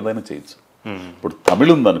మనం ఏదైనా చేయొచ్చు. ఇప్పుడు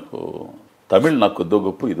తమిళ్ ఉందనుకో, తమిళ్ నాకు కొద్దో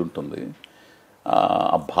గొప్ప ఇది ఉంటుంది.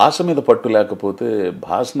 ఆ భాష మీద పట్టు లేకపోతే,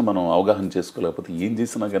 భాషను మనం అవగాహన చేసుకోలేకపోతే ఏం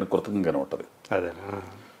చేసినా కానీ కృతజ్ఞంగానే ఉంటుంది. అదే.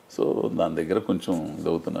 సో దాని దగ్గర కొంచెం ఇది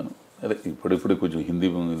అవుతున్నాను. అదే ఇప్పుడిప్పుడు కొంచెం హిందీ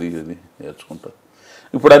ఇది నేర్చుకుంటా.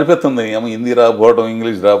 ఇప్పుడు అనిపిస్తుంది ఏమో హిందీ రాకపోవడం,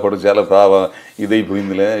 ఇంగ్లీష్ రాకపోవడం చాలా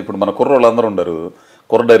ఇదైపోయిందిలే. ఇప్పుడు మన కుర్రోళ్ళు అందరూ ఉండరు,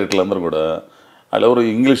 కుర్ర డైరెక్టర్లు అందరూ కూడా వాళ్ళు ఎవరు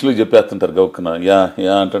ఇంగ్లీష్లో చెప్పేస్తుంటారు గౌక్కున. యా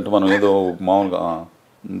అంటే మనం ఏదో మామూలుగా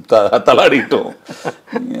తలాడియటం.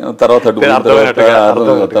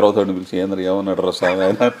 తర్వాత పిలిచి ఏంద్ర ఏమన్నాడు రా స్వామి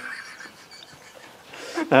ఆయన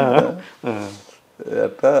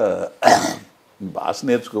అట్లా. భాష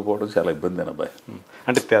నేర్చుకోకపోవడం చాలా ఇబ్బంది అబ్బాయి.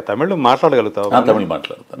 అంటే తమిళ్ మాట్లాడగలుగుతావు? తమిళ్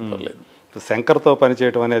మాట్లాడతాను, పర్లేదు. శంకర్తో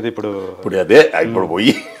పనిచేయటం అనేది ఇప్పుడు అదే ఇప్పుడు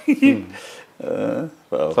పోయి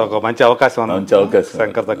ఒక మంచి అవకాశం. మంచి అవకాశం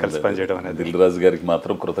శంకర్తో కలిసి పనిచేయడం అనేది. దిల్ రాజు గారికి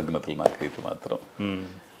మాత్రం కృతజ్ఞతలు నాకైతే మాత్రం.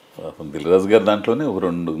 దిల్ రాజు గారు దాంట్లోనే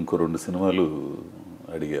ఇంకో 2 సినిమాలు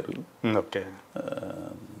అడిగారు. ఓకే.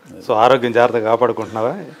 సో ఆరోగ్యం జాగ్రత్తగా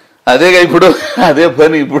కాపాడుకుంటున్నావా? అదేగా ఇప్పుడు అదే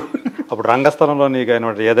పని. ఇప్పుడు అప్పుడు రంగస్థలంలో నీకు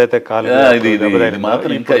ఏదైతే ఇది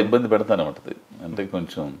మాత్రం ఇంకా ఇబ్బంది పెడతానే ఉంటుంది. అంటే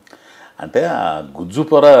కొంచెం అంటే ఆ గుజ్జు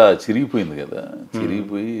పొర చిరిగిపోయింది కదా,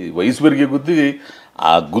 చిరిగిపోయి వయసు పెరిగే కొద్దీ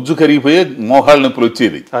ఆ గుజ్జు కరిగిపోయే మోహాల నొప్పులు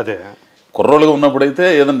వచ్చేది. అదే కుర్రోళ్ళుగా ఉన్నప్పుడైతే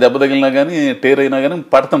ఏదైనా దెబ్బ తగిలినా కానీ, టేర్ అయినా కానీ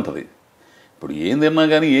పడుతుంటుంది. ఇప్పుడు ఏం తిన్నా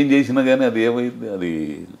కానీ, ఏం చేసినా కానీ అది ఏమైంది, అది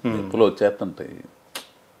నొప్పులు వచ్చేస్తుంటాయి.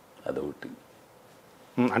 అదొకటి.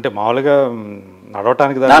 అంటే మామూలుగా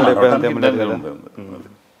నడవటానికి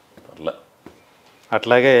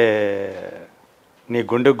అట్లాగే నీ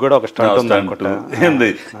గుండెకి కూడా ఒక స్టంట్ నుంచి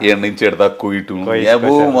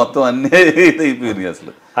మొత్తం అన్నీ అయిపోయింది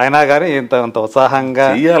అసలు. అయినా కానీ ఇంత ఉత్సాహంగా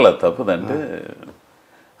చెయ్యాలా తప్పదంటే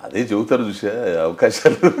అదే చెబుతారు చూసా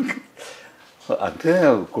అవకాశాలు. అంటే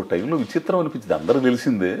ఒక టైంలో విచిత్రం అనిపించింది, అందరూ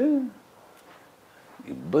తెలిసిందే.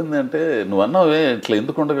 ఇబ్బంది అంటే నువ్వు అన్నావే ఇట్లా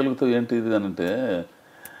ఎందుకు ఉండగలుగుతావు ఏంటి ఇది అని అంటే,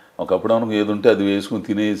 ఒకప్పుడు మనకు ఏది ఉంటే అది వేసుకుని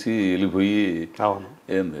తినేసి వెళ్ళిపోయి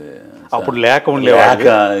ఏంది అప్పుడు లేక ఉండే.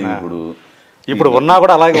 ఇప్పుడు ఉన్నా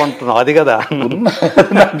కూడా అలాగే ఉంటున్నావు, అది కదా.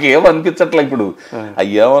 నాకేమనిపించట్లే ఇప్పుడు.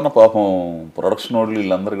 అయ్యేమన్నా పాపం ప్రొడక్షన్ వాళ్ళు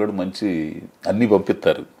వీళ్ళందరూ కూడా మంచి అన్నీ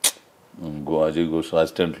పంపిస్తారు. అజయ్ ఘోష్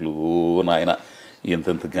అసిస్టెంట్లు నాయన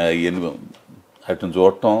ఇంతగా ఇవన్నీ వాటిని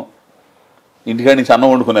చూడటం. ఇంటికాడి నుంచి అన్నం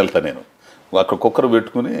వండుకొని వెళ్తాను నేను. అక్కడ కుక్కర్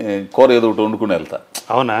పెట్టుకుని కూర ఏదో ఒకటి వండుకుని వెళ్తా.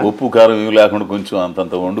 అవునా? ఉప్పు కారం ఇవి లేకుండా కొంచెం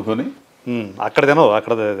అంతంత వండుకొని అక్కడ తిన్నావు.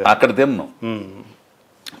 అక్కడ తిన్నాం.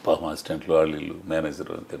 పాపం అసిస్టెంట్లు వాళ్ళు వీళ్ళు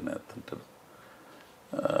మేనేజర్ తింటారు.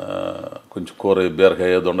 కొంచెం కూర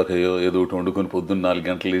బీరకాయ దొండకాయో ఏదో ఒకటి వండుకొని పొద్దున్న 4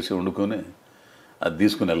 గంటలు వేసి వండుకొని అది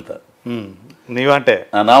తీసుకుని వెళ్తా. నీవంటే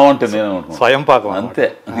నా అంటే నేను స్వయం పాకం అంతే.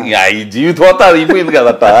 ఈ జీవితం అంతా అది అయిపోయింది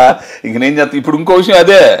కదట. ఇంక నేను చేస్తా. ఇప్పుడు ఇంకో విషయం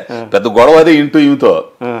అదే పెద్ద గొడవ అదే ఇంటూ ఈమెతో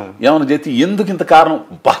ఏమన్నా చేతి ఎందుకు ఇంత కారణం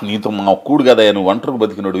బా నీతో మా కూడు కదా నువ్వు ఒంటరికి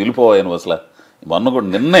బతికినాడు వెళ్ళిపోవా నువ్వు అసలు మొన్న కూడా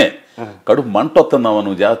నిన్నే కడుపు మంట వస్తున్నావా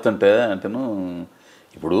నువ్వు చేస్తుంటే అంటేను.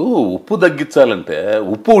 ఇప్పుడు ఉప్పు తగ్గించాలంటే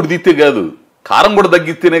ఉప్పు ఉడిదితే కాదు కారం కూడా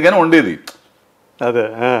తగ్గిస్తేనే కానీ ఉండేది. అదే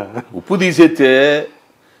ఉప్పు తీసేస్తే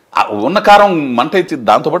ఉన్న కారం మంట ఇచ్చి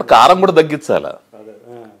దాంతోపాటు కారం కూడా తగ్గించాల.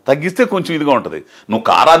 తగ్గిస్తే కొంచెం ఇదిగా ఉంటది. నువ్వు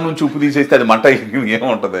కారాన్ని నుంచి ఉప్పు తీసేస్తే అది మంట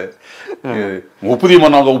ఏముంటది. ఉప్పు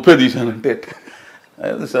తీయమన్నా ఒక ఉప్పే తీసానంటే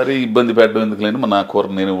సరే ఇబ్బంది పెట్టడం ఎందుకు లేని నా కూర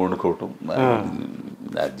నేను వండుకోవటం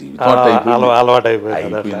జీవితం అలవాటు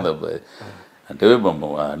అయిపోయింది అబ్బాయి. అంటే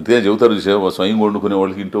అంతే చెబుతారు స్వయం వండుకునే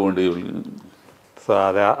వాళ్ళకి ఇంట్లో వండే సో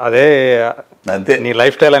అదే అంతే నీ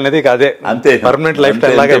లైఫ్ స్టైల్ అనేది అదే అంతే పర్మనెంట్ లైఫ్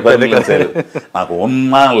స్టైల్ లాగా నాకు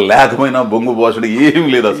ఉన్నా లేకపోయినా బొంగు పోసడు ఏం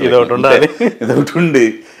లేదు అసలు. ఇదొకటి ఉండి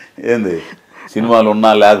ఏంది సినిమాలు ఉన్నా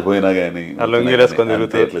లేకపోయినా కానీ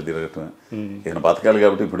ఎట్లా తిరగటం ఈయన బతకాలి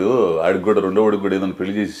కాబట్టి. ఇప్పుడు ఆడికి కూడా రెండో వాడికి కూడా ఏదైనా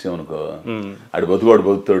పెళ్లి చేసేసామనుకో ఆడి బతుకువాడు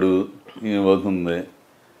బతుకుతాడు ఈయన బతుకుంది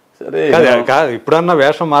సరే. ఇప్పుడన్నా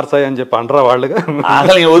వేషం మార్చాయి అని చెప్పి అంటారా వాళ్ళుగా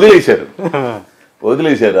అసలు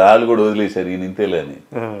వదిలేశారు వాళ్ళు కూడా వదిలేశారు ఈయన ఇంతేలే అని.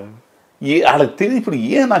 వాళ్ళకి తెలియదు ఇప్పుడు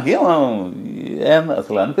నాకేం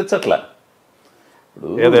అసలు అనిపించట్లా.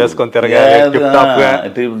 ఇప్పుడు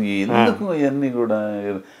అంటే ఎందుకు ఇవన్నీ కూడా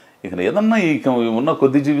ఇక్కడ ఏదన్నా ఇక ఉన్న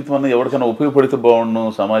కొద్ది జీవితం అన్నా ఎవరికైనా ఉపయోగపడితే బాగుండు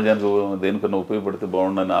సమాజానికి దేనికన్నా ఉపయోగపడితే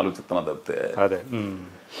బాగుండు అని ఆలోచిస్తున్నా తప్పితే అదే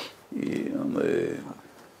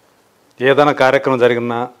ఏదైనా కార్యక్రమం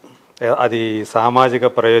జరిగినా అది సామాజిక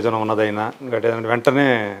ప్రయోజనం ఉన్నదైనా వెంటనే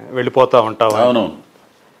వెళ్ళిపోతా ఉంటావు. అవును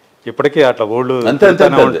ఇప్పటికీ అట్లా ఊళ్ళు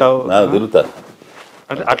ఉంటావు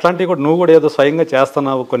అంటే అట్లాంటివి కూడా నువ్వు కూడా ఏదో స్వయంగా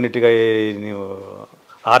చేస్తున్నావు కొన్నిటిగా నువ్వు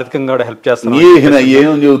ఆర్థికంగా కూడా హెల్ప్ చేస్తున్నావు.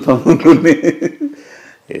 ఏం చెబుతావు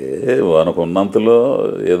అనుకున్నంతలో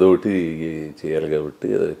ఏదో ఒకటి చేయాలి కాబట్టి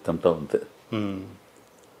తింటాం అంతే.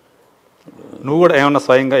 నువ్వు కూడా ఏమన్నా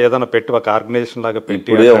స్వయంగా ఏదైనా పెట్టి ఒక ఆర్గనైజేషన్ లాగా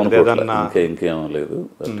పెట్టి ఇంకేం లేదు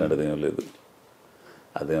అట్లాంటిది ఏం లేదు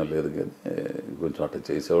అదేం లేదు. కానీ కొంచెం అట్లా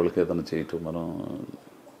చేసేవాళ్ళకి ఏదైనా చేయటం మనం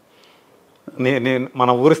మన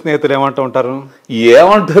ఊరి స్నేహితులు ఏమంటూ ఉంటారు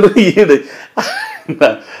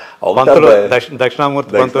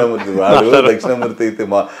దక్షిణామూర్తి దక్షిణామూర్తి అయితే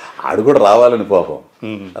మా ఆడు కూడా రావాలని పాపం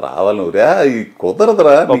రావాలని ఈ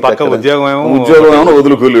కుదరదురా ఉద్యోగం ఏమో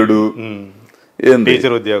వదులుకోలేడు.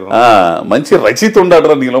 టీచర్ ఉద్యోగం మంచి రచయిత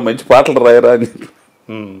ఉన్నాడు నీలో మంచి పాటలు రాయరా అని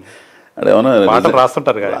అదేమన్నా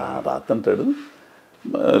రాస్తుంటాడు.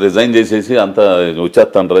 రిజైన్ చేసేసి అంతా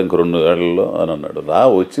వచ్చేస్తాను రా ఇంకో 2 ఏళ్లలో అని అన్నాడు.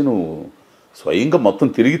 వచ్చి నువ్వు స్వయంగా మొత్తం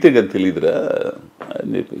తిరిగితే కానీ తెలియదురా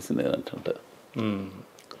అని చెప్పేసి నేను అంటుంటా.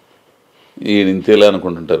 ఈయన ఇంతేలా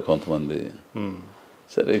అనుకుంటుంటారు కొంతమంది.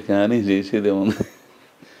 సరే కానీ చేసేదేముంది.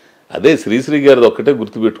 అదే శ్రీశ్రీ గారిది ఒక్కటే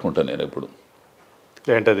గుర్తుపెట్టుకుంటాను నేను ఎప్పుడు.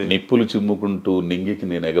 ఏంటది? నిప్పులు చిమ్ముకుంటూ నింగికి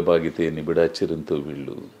నేను ఎగబాగితే నిబిడాశ్చర్యంతో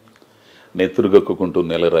వీళ్ళు నెత్తురుగక్కుకుంటూ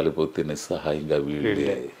నెల రాలిపోతే నిస్సహాయంగా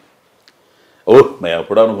వీళ్ళే. నేను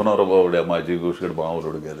ఎప్పుడు అనుకున్నారో బాబుడే మా అజయ్ ఘోష్ గడు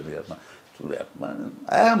మామూలుడు గది అన్న చూడే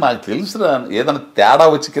నాకు తెలుసురా ఏదైనా తేడా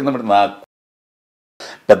వచ్చి కింద నాకు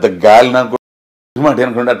పెద్ద గాలి నాకు మాట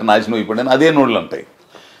అనుకుంటే అట్లా నాశనం అయిపోయాను అదే నోళ్ళు అంటాయి.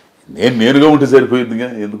 నేనుగా ఉంటే సరిపోయిందిగా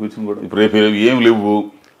ఎందుకు వచ్చింది కూడా. ఇప్పుడు రేపు ఏం లేవు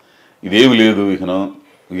ఇదేమి లేదు ఇకను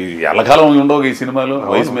ఎల్లకాలం ఉండవు ఈ సినిమాలు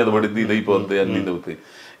వయసు మీద పడింది ఇది అయిపోద్ది అన్ని ఇది అవుతాయి.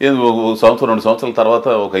 ఏంది 1 సంవత్సరం 2 సంవత్సరాల తర్వాత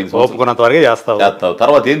ఒక 5 సంవత్సరాలు చేస్తావు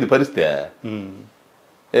తర్వాత ఏంది పరిస్థితి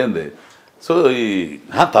ఏంది. సో ఈ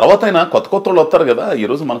తర్వాత అయినా కొత్త వాళ్ళు వస్తారు కదా. ఈ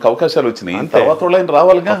రోజు మనకు అవకాశాలు వచ్చినాయి తర్వాత వాళ్ళు అయినా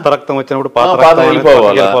రావాలిగా. రక్తం వచ్చినప్పుడు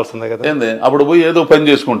వెళ్ళిపోవాలి ఏంది. అప్పుడు పోయి ఏదో పని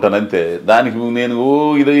చేసుకుంటాను అంతే. దానికి నేను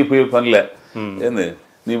ఇదైపోయే పనిలే ఏంది.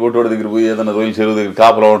 నీ బొట్టోడి దగ్గర పోయి ఏదైనా రొయ్యల చెరువు దగ్గర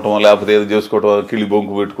కాపలా ఉండటం లేకపోతే ఏదో చేసుకోవటం కిళ్ళి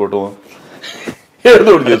బొంకు పెట్టుకోవటం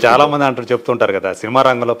ఏదో. చాలా మంది అంటారు చెప్తుంటారు కదా సినిమా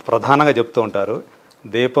రంగంలో ప్రధానంగా చెప్తూ ఉంటారు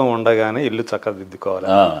దీపం ఉండగానే ఇల్లు చక్కదిద్దుకోవాలి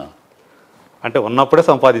అంటే ఉన్నప్పుడే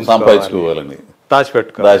సంపాదించుకోవాలని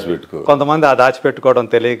దాచిపెట్టుకో. కొంతమంది ఆ దాచిపెట్టుకోవడం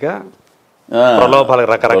తెలియక ప్రలోభాలకు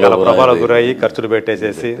రకరకాల ప్రభావాలకు గురయ్యి ఖర్చులు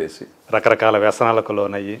పెట్టేసేసి రకరకాల వ్యసనాలకు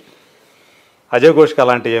లోనయ్యి. అజయ్ ఘోష్కి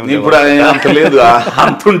అలాంటి ఏమి ఇప్పుడు అంత లేదు.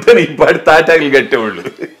 అంతుంటే నీ పాటి తాటాకులు కట్టేవాళ్ళు.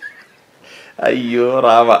 అయ్యో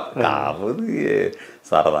రావా కాకపోతే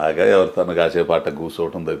సరదాగా ఎవరితో కాసేపు అట్ట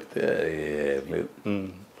కూర్చోవటం తప్పితే ఏం లేదు.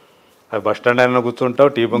 బస్ స్టాండ్ అయినా కూర్చుంటావు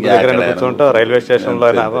టీ బంక్ దగ్గర కూర్చుంటావు రైల్వే స్టేషన్ లో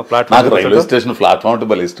రైల్వే స్టేషన్ ప్లాట్ఫామ్ అంటే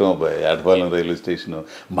భలే ఇష్టం అబ్బాయి. ఏటపాలెం రైల్వే స్టేషన్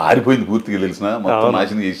మారిపోయింది పూర్తిగా తెలిసిన మొత్తం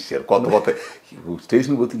నాశనం చేసేసారు. కొత్త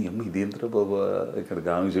స్టేషన్ పోతే ఇదేంద్రా బాబా ఇక్కడ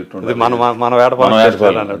గాను చెట్టు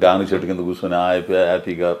గాను చెట్టు కింద కూర్చొని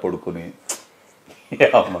హ్యాపీగా పడుకొని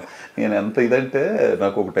నేను ఎంత ఇదంటే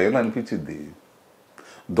నాకు ఒక టైంలో అనిపించింది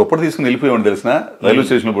దుప్పటి తీసుకుని వెళ్ళిపోయామని తెలిసిన రైల్వే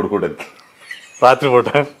స్టేషన్లో పడుకోవడానికి. రాత్రిపూట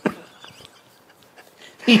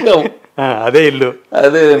అదే ఇల్లు,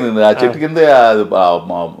 అదే ఆ చెట్టు కింద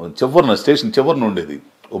చివరిన స్టేషన్ చివరిన ఉండేది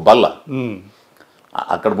ఓ బల్ల,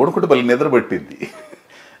 అక్కడ పడుకుంటే మళ్ళీ నిద్ర పట్టింది.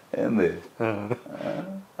 ఏంది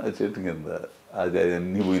ఆ చెట్టు కింద అది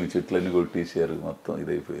అన్నీ పోయిన చెట్లన్నీ కొట్టేసారు, మొత్తం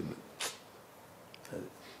ఇదైపోయింది.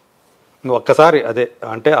 ఒక్కసారి అదే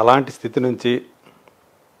అంటే అలాంటి స్థితి నుంచి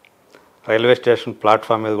రైల్వే స్టేషన్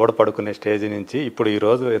ప్లాట్ఫామ్ మీద కూడా పడుకునే స్టేజ్ నుంచి ఇప్పుడు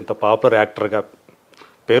ఈరోజు ఎంత పాపులర్ యాక్టర్గా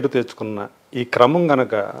పేరు తెచ్చుకున్న ఈ క్రమం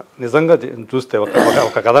కనుక నిజంగా చూస్తే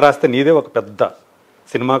ఒక కథ రాస్తే నీదే ఒక పెద్ద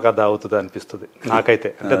సినిమా కథ అవుతుంది అనిపిస్తుంది నాకైతే.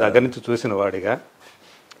 అంటే దగ్గర నుంచి చూసిన వాడిగా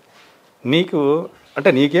నీకు అంటే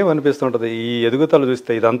నీకేమనిపిస్తుంటుంది ఈ ఎదుగుదల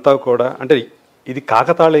చూస్తే? ఇదంతా కూడా అంటే ఇది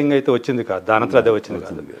కాకతాళీయంగా అయితే వచ్చింది కాదు, దానంతా అదే వచ్చింది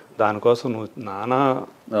కాదు. దానికోసం నువ్వు నానా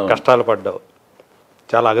కష్టాలు పడ్డావు,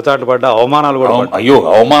 చాలా అగచాట్లు పడ్డా, అవమానాలు కూడా. అయ్యో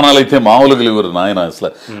అవమానాలు అయితే మామూలుగా లేవరు నాయన అసలు.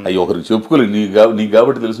 అయ్యో ఒకరికి చెప్పుకోలేదు, నీకు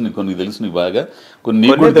కాబట్టి తెలుసు, నీకు కొన్ని తెలుసు, నీకు బాగా కొన్ని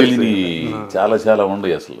నీకు కూడా తెలియని చాలా చాలా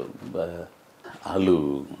ఉండవు అసలు. వాళ్ళు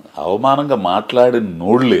అవమానంగా మాట్లాడిన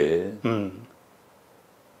నోళ్లే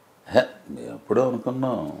ఎప్పుడో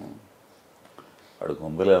అనుకున్నాం వాడికి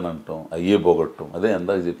ఉందలే అని అంటాం, అయ్యే పోగొట్టం. అదే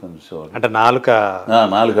ఎందాక చెప్పాను విషయం, అంటే నాలుక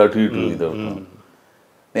అటు ఇటు ఇది అవటం.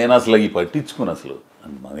 నేను అసలు ఈ పట్టించుకుని అసలు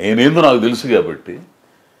నేనేందో నాకు తెలుసు కాబట్టి,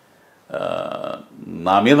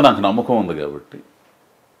 నా మీద నాకు నమ్మకం ఉంది కాబట్టి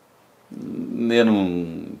నేను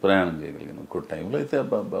ప్రయాణం చేయగలిగాను. ఇంకో టైంలో అయితే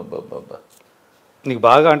అబ్బా నీకు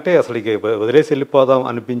బాగా అంటే అసలు ఇక వదిలేసి వెళ్ళిపోదాం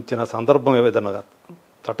అనిపించిన సందర్భం ఏదైనా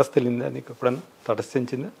తటస్థిందా నీకు? ఎప్పుడన్నా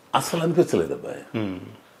తటస్థించిందా? అసలు అనిపించలేదు అబ్బాయి,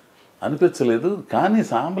 అనిపించలేదు. కానీ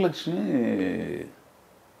సాంబలక్ష్మి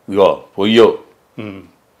ఇగో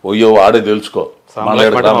పొయ్యో ఆడే తెలుసుకో,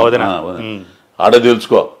 ఆడే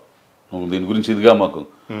తెలుసుకో, నువ్వు దీని గురించి ఇదిగా మాకు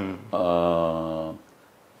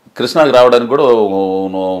కృష్ణాకి రావడానికి కూడా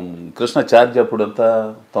కృష్ణ ఛార్జ్ అప్పుడు అంతా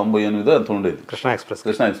 98 అంత ఉండేది. కృష్ణా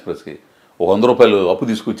ఎక్స్ప్రెస్కి 100 రూపాయలు అప్పు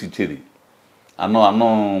తీసుకొచ్చి ఇచ్చేది.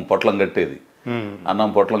 అన్నం పొట్లం కట్టేది, అన్నం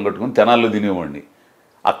పొట్లం కట్టుకుని తెనాల్లో తినేవాడిని.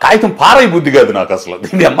 ఆ కాగితం పారై బుద్ధి కాదు నాకు అసలు.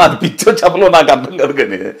 దీని అమ్మ అది పిచ్చో చెప్పలో నాకు అర్థం కాదు.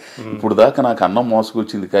 కానీ ఇప్పుడు దాకా నాకు అన్నం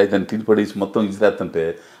మోసుకొచ్చింది కాగితాన్ని తిని పడేసి మొత్తం ఇచ్చిరేస్తుంటే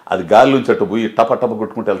అది గాలిలోంచి అట్టు పోయి టప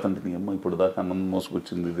కొట్టుకుంటూ వెళ్తుంటే నీ అమ్మ ఇప్పుడు దాకా అన్నం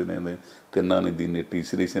మోసుకొచ్చింది, ఇది నేను తిన్నాను, దీన్ని ఎట్టి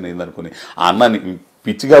ఇసిరేసాను అయింది అనుకుని ఆ అన్నాన్ని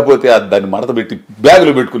పిచ్చిగా పోతే దాన్ని మడత పెట్టి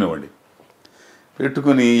బ్యాగులో పెట్టుకునేవాడిని.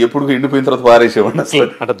 పెట్టుకుని ఎప్పుడు ఎండిపోయిన తర్వాత పారేసేవాడిని అసలు.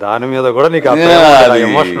 అంటే దాని మీద కూడా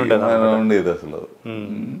ఉండేది అసలు.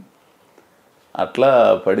 అట్లా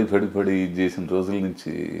పడి చేసిన రోజుల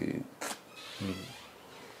నుంచి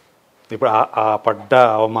ఇప్పుడు ఆ పడ్డ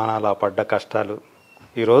అవమానాలు, ఆ పడ్డ కష్టాలు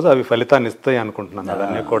ఈరోజు అవి ఫలితాన్ని ఇస్తాయి అనుకుంటున్నాను.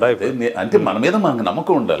 అవన్నీ కూడా అంటే మన మీద మనకు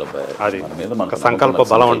నమ్మకం ఉండాలి, మన మీద మనకు సంకల్ప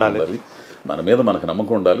బలం ఉండాలి, మన మీద మనకు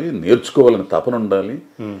నమ్మకం ఉండాలి, నేర్చుకోవాలని తపన ఉండాలి.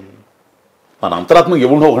 మన అంతరాత్మ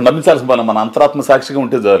ఎవరినో ఒక నమ్మించాల్సిన పని మన అంతరాత్మ సాక్షిగా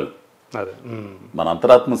ఉంటే చాలు. మన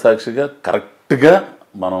అంతరాత్మ సాక్షిగా కరెక్ట్గా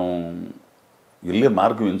మనం వెళ్ళే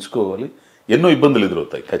మార్గం ఎంచుకోవాలి. ఎన్నో ఇబ్బందులు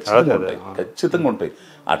ఎదురవుతాయి, ఖచ్చితంగా ఉంటాయి.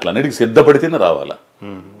 అట్లన్నిటికీ సిద్ధపడితేనే రావాలా.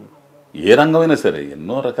 ఏ రంగమైనా సరే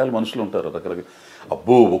ఎన్నో రకాల మనుషులు ఉంటారు, రకరకాల.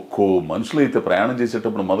 అబ్బో ఒక్కో మనుషులు అయితే ప్రయాణం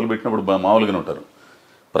చేసేటప్పుడు మొదలు పెట్టినప్పుడు మామూలుగానే ఉంటారు.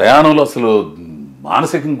 ప్రయాణంలో అసలు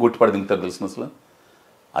మానసికంగా కొట్టిపడి దింగుతారు తెలిసిన అసలు.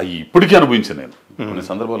 అవి ఇప్పటికీ అనుభవించాను, నేను కొన్ని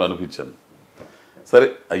సందర్భాలు అనుభవించాను. సరే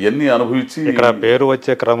అవన్నీ అనుభవించి ఇక్కడ పేరు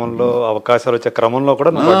వచ్చే క్రమంలో, అవకాశాలు వచ్చే క్రమంలో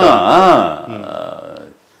కూడా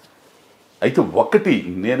అయితే ఒకటి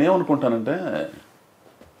నేనేమనుకుంటానంటే,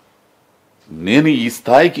 నేను ఈ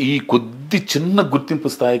స్థాయికి, ఈ కొద్ది చిన్న గుర్తింపు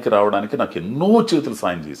స్థాయికి రావడానికి నాకు ఎన్నో చేతులు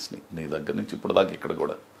సాయం చేసినాయి, నీ దగ్గర నుంచి ఇప్పుడు దాకా ఇక్కడ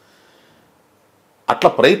కూడా.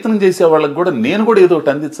 అట్లా ప్రయత్నం చేసే వాళ్ళకి కూడా నేను కూడా ఏదో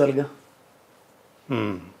ఒకటి అందించాలిగా.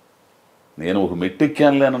 నేను ఒక మెట్టు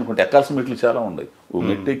ఎక్కానులే అని అనుకుంటే, ఎక్కాల్సిన మెట్లు చాలా ఉన్నాయి. ఒక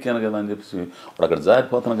మెట్టు ఎక్కాను కదా అని చెప్పేసి ఇప్పుడు అక్కడ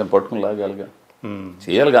జారిపోతాను కానీ పట్టుకుని లాగాలిగా,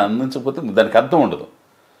 చేయాలిగా. అందించకపోతే దానికి అర్థం ఉండదు.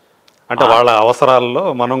 అంటే వాళ్ళ అవసరాల్లో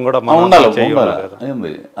మనం కూడా ఉండాలి.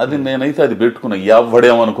 అది నేనైతే అది పెట్టుకున్నా,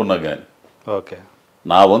 ఎవడేమనుకున్నా కానీ ఓకే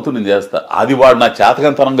నా వంతు నేను చేస్తా. అది వాడు నా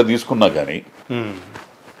చేతకంతనంగా తీసుకున్నా కానీ,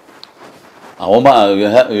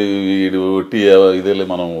 ఇదేలే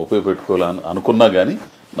మనం ఉపయోగపెట్టుకోవాలని అనుకున్నా కానీ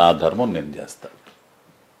నా ధర్మం నేను చేస్తా.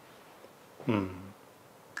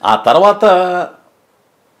 ఆ తర్వాత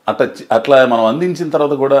అట్లా మనం అందించిన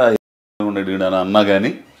తర్వాత కూడా అన్నా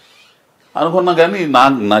కానీ అనుకున్నా కానీ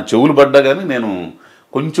నా చెవులు పడ్డా కానీ నేను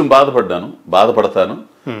కొంచెం బాధపడతాను.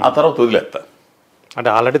 ఆ తర్వాత వదిలేస్తా. అంటే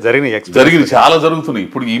ఆల్రెడీ జరిగింది, చాలా జరుగుతున్నాయి.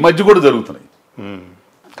 ఇప్పుడు ఈ మధ్య కూడా జరుగుతున్నాయి.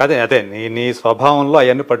 అదే నీ స్వభావంలో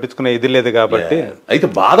అవన్నీ పట్టించుకునే ఇది లేదు కాబట్టి. అయితే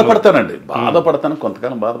బాధపడతాను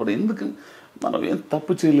కొంతకాలం బాధపడదు. ఎందుకు మనం ఏం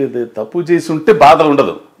తప్పు చేయలేదు, తప్పు చేసి ఉంటే బాధలు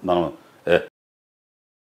ఉండదు, మనం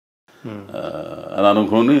అని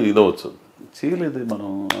అనుకుని ఇదవచ్చు. చేయలేదు మనం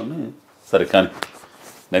అని. సరే కానీ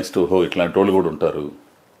నెక్స్ట్ ఇట్లాంటి వాళ్ళు కూడా ఉంటారు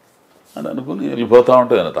అని అనుకుని వెళ్ళిపోతూ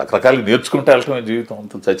ఉంటాయి. రకరకాలు నేర్చుకుంటే వెళ్ళటమే జీవితం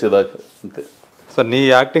అంత చచ్చేదాకా అంతే. సో నీ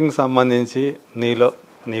యాక్టింగ్ సంబంధించి నీలో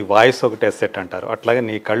నీ వాయిస్ ఒకటి ఎస్సెట్ అంటారు, అట్లాగే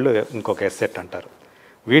నీ కళ్ళు ఇంకొక ఎస్సెట్ అంటారు.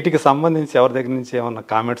 వీటికి సంబంధించి ఎవరి దగ్గర నుంచి ఏమన్నా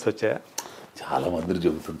కామెంట్స్ వచ్చాయా? చాలామంది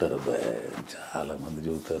చెబుతుంటారు అబ్బాయి, చాలామంది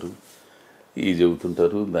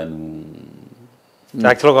చెబుతుంటారు దాన్ని.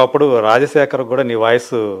 యాక్చువల్గా అప్పుడు రాజశేఖర్ కూడా నీ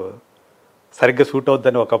వాయిస్ సరిగ్గా సూట్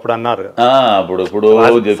అవుద్దని ఒకప్పుడు అన్నారు. అప్పుడు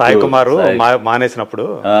సాయి కుమార్ మానేసినప్పుడు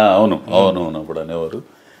అవును అప్పుడు అనేవారు.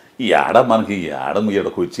 ఈ మనకి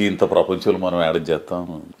ఈడకు వచ్చి ఇంత ప్రపంచంలో మనం యాడ చేస్తాం.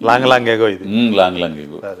 లాంగ్ ఏగో ఇది, లాంగ్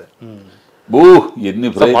ఏగో ఎన్ని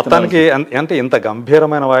మొత్తానికి. అంటే ఇంత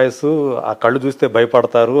గంభీరమైన వాయిస్, ఆ కళ్ళు చూస్తే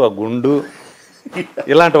భయపడతారు, ఆ గుండు,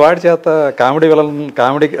 ఇలాంటి వాడి చేత కామెడీ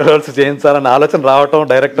రోల్స్ చేయించాలన్న ఆలోచన రావటం,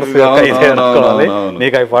 డైరెక్టర్స్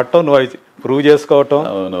నీకు అవి పట్టడం, నువ్వు అవి ప్రూవ్ చేసుకోవటం.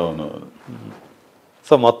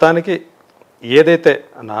 సో మొత్తానికి ఏదైతే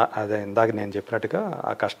అదే ఇందాక నేను చెప్పినట్టుగా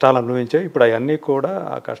ఆ కష్టాలు అనుభవించావు, ఇప్పుడు అవన్నీ కూడా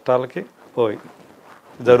ఆ కష్టాలకి పోయి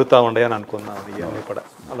జరుగుతూ ఉండే అని అనుకున్నాను. ఇవన్నీ కూడా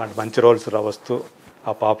అలాంటి మంచి రోల్స్ వస్తూ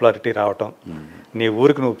ఆ పాపులారిటీ రావటం, నీ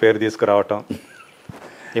ఊరికి నువ్వు పేరు తీసుకురావటం.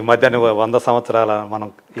 ఈ మధ్య నువ్వు 100 సంవత్సరాల మనం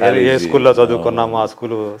ఏ స్కూల్లో చదువుకున్నామో ఆ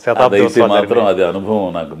స్కూల్ శతాబ్ది మాత్రం అది అనుభవం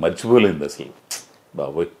నాకు మర్చిపోలేదు అసలు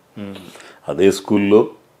బాబోయ్. అదే స్కూల్లో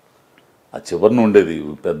ఆ చివరిన ఉండేది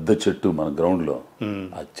పెద్ద చెట్టు మన గ్రౌండ్లో,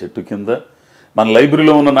 ఆ చెట్టు కింద మన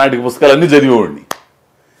లైబ్రరీలో ఉన్న నాటిక పుస్తకాలన్నీ చదివేవాడిని.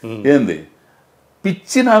 ఏంది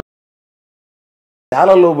పిచ్చి నాకు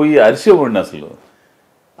చాలాలో పోయి అరిసేవాడిని అసలు.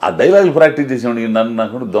 ఆ డైలాగులు ప్రాక్టీస్ చేసేవాడిని. నన్ను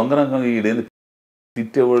నాకు దొంగరంగం ఈడేంది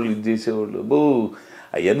తిట్టేవాళ్ళు, ఇది చేసేవాళ్ళు,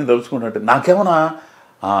 అవన్నీ తలుచుకుంటే నాకేమన్నా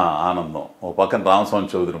ఆనందం. ఓ పక్కన రామస్వామి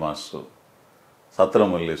చౌదరి మాస్టర్, సత్రం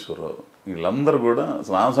మల్లేశ్వరరావు, వీళ్ళందరూ కూడా.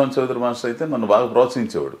 రామస్వామి చౌదరి మాస్టర్ అయితే నన్ను బాగా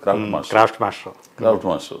ప్రోత్సహించేవాడు. క్రాఫ్ట్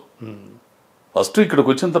మాస్టర్ ఫస్ట్ ఇక్కడికి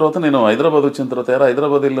వచ్చిన తర్వాత, నేను హైదరాబాద్ వచ్చిన తర్వాత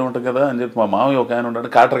హైదరాబాద్ వెళ్ళి ఉంటాం కదా అని చెప్పి మా మామయ్య ఒక ఆయన ఉన్నాడు,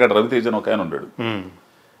 కాటర్ రవితేజ అని ఒక ఆయన ఉన్నాడు,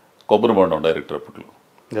 కొబ్బరి బొండం డైరెక్టర్ అప్పట్లో.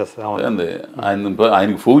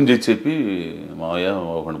 ఆయనకి ఫోన్ చేసి చెప్పి మావయ్య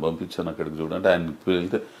ఒకటి పంపించాను అక్కడికి చూడంటే, ఆయన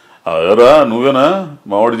వెళ్తే ఎవరా నువ్వేనా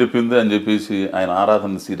మావాడు చెప్పింది అని చెప్పేసి ఆయన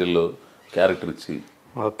ఆరాధన సీరియల్లో క్యారెక్టర్ ఇచ్చి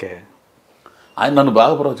ఆయన నన్ను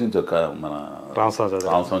బాగా ప్రోత్సహించారు మన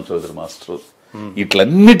రామస్వామి చౌదరి మాస్టర్.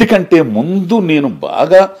 ఇట్లన్నిటికంటే ముందు నేను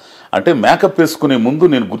బాగా అంటే మేకప్ వేసుకునే ముందు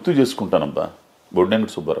నేను గుర్తు చేసుకుంటానబ్బా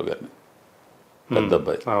బొడ్డెంగటి సుబ్బారావు గారిని, పెద్ద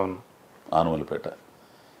అబ్బాయి, ఆనుమలపేట.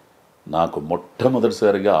 నాకు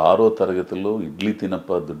మొట్టమొదటిసారిగా 6వ తరగతిలో ఇడ్లీ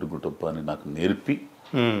తినప్ప దుడ్డు గుట్టప్ప అని నాకు నేర్పి,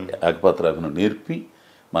 ఏకపాత్రాభిను నేర్పి,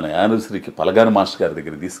 మన యానివర్సరీకి పలగాని మాస్టర్ గారి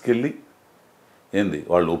దగ్గర తీసుకెళ్ళి,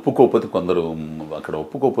 వాళ్ళు ఒప్పుకోకపోతే, కొందరు అక్కడ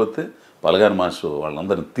ఒప్పుకోకపోతే పలగాని మాస్టర్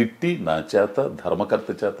వాళ్ళందరిని తిట్టి నా చేత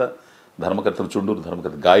ధర్మకర్తను చుండూరు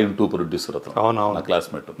ధర్మకర్త గాయం 2 ప్రొడ్యూసర్ అతను, నా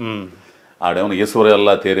క్లాస్మేట్. ఆడేమన్నా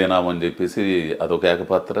ఈశ్వరల్లా తేరేనామని చెప్పేసి అదొక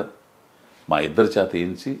ఏకపాత్ర మా ఇద్దరి చేత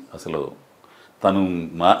వేయించి, అసలు తను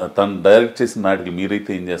డైరెక్ట్ చేసిన నాటికి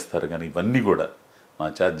మీరైతే ఏం చేస్తారు కానీ ఇవన్నీ కూడా మా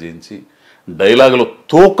చేత చేయించి, డైలాగులో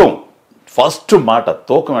తూకం, ఫస్ట్ మాట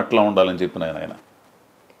తూకం ఎట్లా ఉండాలని చెప్పిన ఆయన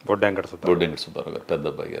బొడ్డెంగటి సుబ్బారావు గారు, పెద్ద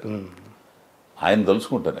అబ్బాయి గారు. ఆయన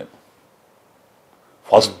తలుచుకుంటా నేను.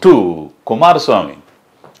 ఫస్ట్ కుమారస్వామి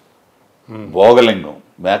భోగలింగం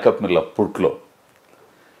మేకప్ మిల్ అప్పట్లో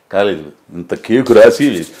కాలేజీలో ఇంత కేకు రాసి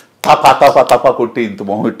తపా కొట్టి ఇంత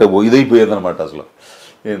మొహం ఇట్ట ఇదైపోయేది అనమాట అసలు.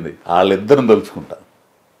 వాళ్ళిద్దరిని తలుచుకుంటా,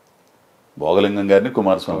 భోగలింగం గారిని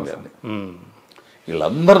కుమారస్వామి గారిని.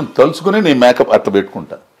 వీళ్ళందరిని తలుచుకుని నేను మేకప్ అట్లా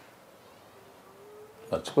పెట్టుకుంటా.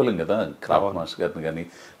 మర్చిపోలేం కదా క్రాఫ్ట్ మాస్టర్ గారిని కానీ,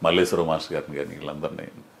 మల్లేశ్వర మాస్టర్ గారిని కానీ, వీళ్ళందరినీ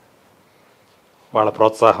వాళ్ళ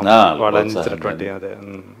ప్రోత్సాహం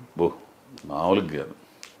మామూలుగా కాదు.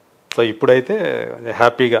 సో ఇప్పుడైతే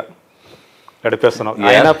హ్యాపీగా గడిపేస్తున్నాం.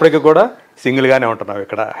 అయినప్పటికీ కూడా సింగిల్గానే ఉంటున్నావు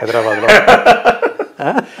ఇక్కడ హైదరాబాద్లో.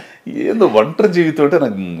 ఏదో ఒంటరి జీవితం అంటే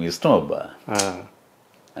నాకు ఇష్టం అబ్బా.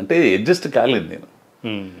 అంటే అడ్జస్ట్ కాలేదు నేను.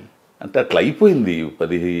 అంటే అట్లా అయిపోయింది.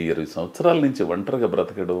 10-20 సంవత్సరాల నుంచి ఒంటరిగా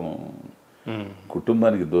బ్రతకడం,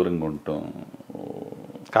 కుటుంబానికి దూరంగా ఉండటం.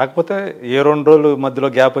 కాకపోతే ఏ 2 రోజులు మధ్యలో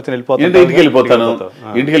గ్యాప్ వచ్చి ఇంటికి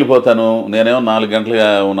వెళ్ళిపోతాను. నేనేమో 4 గంటలుగా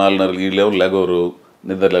 4:30 వీళ్ళెవరు లేగోరు,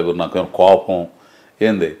 నిద్ర లేగోరు, నాకేమో కోపం.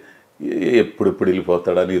 ఎప్పుడెప్పుడు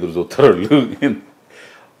వెళ్ళిపోతాడని ఎదురు చూస్తారు వాళ్ళు.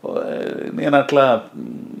 నేను అట్లా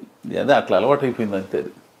అలవాటు అయిపోయింది అంతే.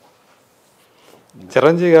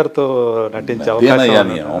 చిరంజీవి గారితో నటించే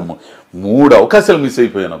 3 అవకాశాలు మిస్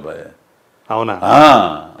అయిపోయాను అబ్బాయి. అవునా?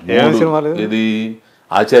 ఇది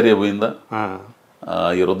ఆచార్య పోయిందా,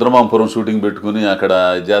 ఈ రుద్రమాంపురం షూటింగ్ పెట్టుకుని అక్కడ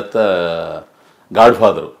చేస్తా గాడ్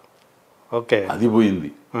ఫాదర్ అది పోయింది.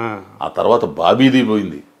 ఆ తర్వాత బాబీది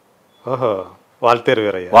పోయింది, వాల్తేరు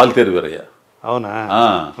వీరయ్య. అవునా?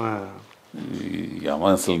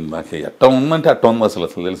 అసలు నాకు ఎట్ట ఉందంటే అట్ట ఉంది అసలు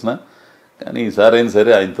తెలిసిన. కానీ ఈసారి అయినా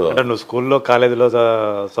సరే ఆయనతో అంటే నువ్వు స్కూల్లో కాలేజీలో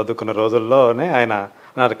చదువుకున్న రోజుల్లోనే ఆయన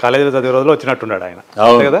కాలేజీలో చదివే రోజుల్లో వచ్చినట్టున్నాడు ఆయన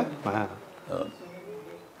కదా.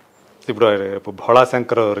 ఇప్పుడు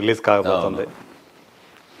భోళాశంకర్ రిలీజ్ కాకపోతుంది,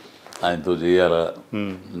 ఆయనతో చేయాలా.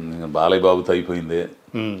 బాలయ్య బాబుతో అయిపోయింది.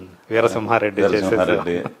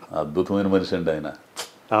 వీరసింహారెడ్డి అద్భుతమైన మనిషి అండి ఆయన.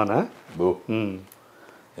 అవునా?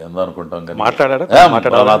 ఏందో అనుకుంటాం కానీ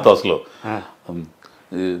మాట్లాడా నాతో అసలు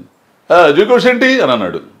అజయ్ ఘోష్ ఏంటి అని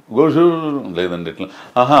అన్నాడు. ఘోషు లేదండి ఇట్లా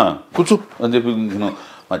కూర్చో అని చెప్పి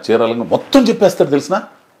మా చీరాలంగా మొత్తం చెప్పేస్తాడు తెలిసిన.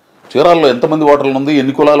 చీరాల్లో ఎంతమంది ఓటర్లు ఉంది,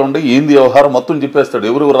 ఎన్ని కులాలు ఉన్నాయి, ఏంది వ్యవహారం మొత్తం చెప్పేస్తాడు.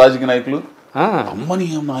 ఎవరెవరు రాజకీయ నాయకులు. అమ్మని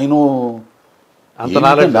ఆయన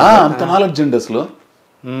అంత నాలెడ్జ్ అండి అసలు.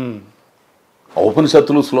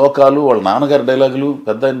 ఉపనిషత్తులు, శ్లోకాలు, వాళ్ళ నాన్నగారి డైలాగులు,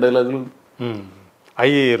 పెద్ద ఆయన డైలాగులు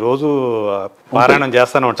అవి రోజు పారాయణం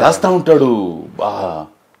చేస్తా ఉంటాడు.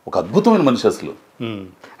 ఒక అద్భుతమైన మనిషి అసలు.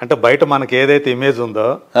 అంటే బయట మనకి ఏదైతే ఇమేజ్ ఉందో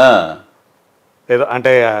ఏదో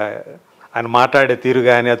అంటే ఆయన మాట్లాడే తీరు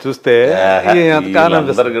కానీ అది చూస్తే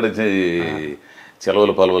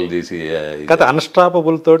చెలవలు పలవలు చేసి కదా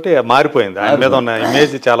అన్స్టాపబుల్ తోటి మారిపోయింది. ఆయన మీద ఉన్న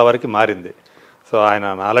ఇమేజ్ చాలా వరకు మారింది. సో ఆయన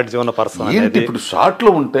నాలెడ్జ్ ఉన్న పర్సన్. ఇప్పుడు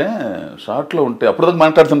షార్ట్లో ఉంటే అప్పుడు దాకా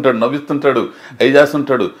మాట్లాడుతుంటాడు, నవ్విస్తుంటాడు, అవి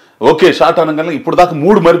చేస్తుంటాడు. ఓకే షార్ట్ అనగానే ఇప్పుడు దాకా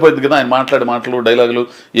మూడు మారిపోయింది కదా. ఆయన మాట్లాడే మాటలు, డైలాగులు,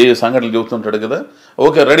 ఏ సంఘటనలు చెబుతుంటాడు కదా.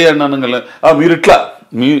 ఓకే రెడీ అని అనగానే మీరు ఇట్లా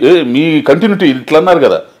మీ కంటిన్యూటీ ఇట్లా అన్నారు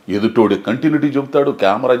కదా. ఎదుటోడి కంటిన్యూటీ చెబుతాడు,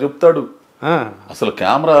 కెమెరా చెప్తాడు. అసలు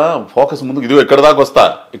కెమెరా ఫోకస్ ముందుకు ఇదిగో ఇక్కడ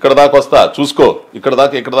దాకా వస్తా చూసుకో, ఇక్కడ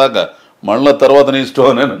దాకా మళ్ళీ తర్వాత నీ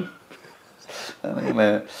ఇష్టం నేను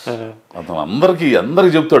అతను అందరికి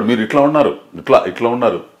చెప్తాడు. మీరు ఇట్లా ఉన్నారు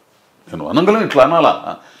నేను అనగలను ఇట్లా అనాలా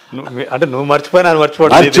అంటే నువ్వు మర్చిపోడు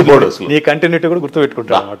అసలు. నీ కంటిన్యూటీ కూడా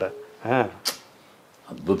గుర్తుపెట్టుకుంటాడు అనమాట.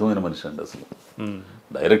 అద్భుతమైన మనిషి అండి అసలు.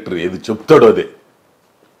 డైరెక్టర్ ఏది చెప్తాడో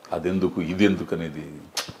అదెందుకు ఇది ఎందుకు అనేది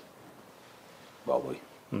బాబోయ్.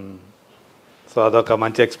 సో అదొక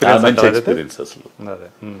మంచి ఎక్స్పీరియన్స్ అసలు.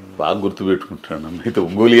 బాగా గుర్తుపెట్టుకుంటాడు. అయితే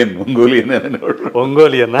ఒంగోలియన్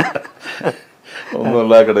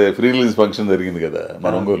ఒంగోలు అక్కడ ఫ్రీ రిలీజ్ ఫంక్షన్ జరిగింది కదా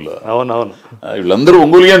మన ఒంగోలులో. అవునవును. వీళ్ళందరూ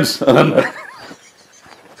ఒంగోలియన్స్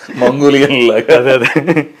మంగోలియన్ లాగా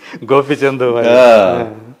గోపిచంద్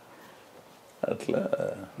అట్లా.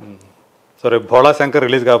 సరే భోళాశంకర్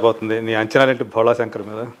రిలీజ్ కాబోతుంది. నీ అంచనాలు ఏంటి భోళాశంకర్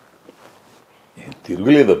మీద?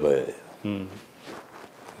 తిరుగులేదబ్బాయి,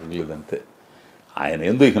 తిరుగులేదంతే. ఆయన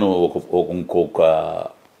ఏందో ఇక ఇంకొక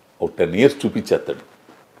 10 years చూపించేస్తాడు.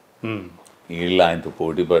 వీళ్ళు ఆయనతో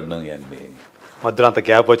పోటీ పడడం ఇవన్నీ మధ్యలో అంత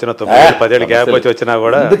గ్యాప్ వచ్చినా 9-10 ఏళ్ళు గ్యాప్ వచ్చినా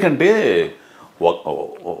కూడా. ఎందుకంటే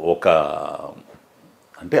ఒక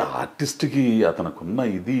అంటే ఆర్టిస్ట్కి అతనుకున్న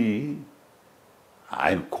ఇది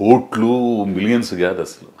ఆయన కోట్లు మిలియన్స్ కాదు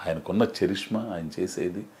అసలు. ఆయనకున్న చరిష్మా, ఆయన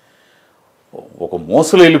చేసేది ఒక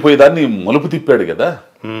మోసలో వెళ్ళిపోయేదాన్ని మలుపు తిప్పాడు కదా.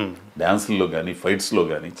 డాన్స్లో కానీ ఫైట్స్లో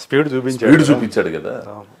కానీ స్పీడ్ చూపించాడు కదా.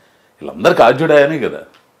 వీళ్ళందరికీ ఆద్యుడు ఆయనే కదా.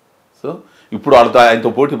 సో ఇప్పుడు వాళ్ళతో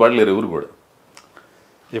ఆయనతో పోటీ పడలేరు ఎవరు కూడా.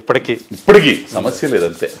 ఇప్పటికీ సమస్య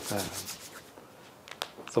లేదంతే.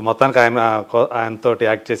 సో మొత్తానికి ఆయనతో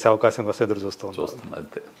యాక్ట్ చేసే అవకాశం కోసం ఎదురు చూస్తుంది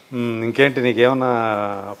అంతే. ఇంకేంటి నీకేమన్నా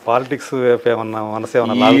పాలిటిక్స్ ఏమన్నా మనసు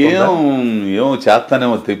ఏమో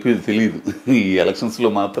చేస్తానేమో తెలియదు. ఈ ఎలక్షన్స్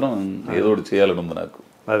లో మాత్రం ఏదో ఒకటి చేయాలని ఉంది నాకు.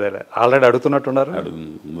 అదే ఆల్రెడీ అడుగుతున్నట్టున్నారు.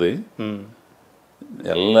 అడుగుంది,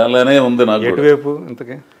 వెళ్ళాలనే ఉంది నాకు. ఎటువైపు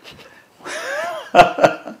ఇంతకీ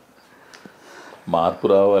మార్పు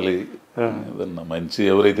రావాలి, మంచి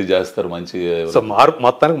ఎవరైతే చేస్తారో మంచి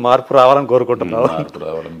మొత్తానికి మార్పు రావాలని కోరుకుంటున్నాం.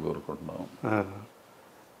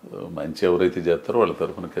 మంచి ఎవరైతే చేస్తారో వాళ్ళ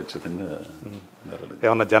తరఫున ఖచ్చితంగా.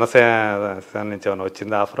 ఏమన్నా జనసేన నుంచి ఏమైనా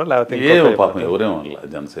వచ్చిందా ఆఫర్? లేకపోతే పాపం ఎవరేమో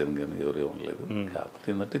జనసేన కానీ ఎవరేమో లేదు. కాకపోతే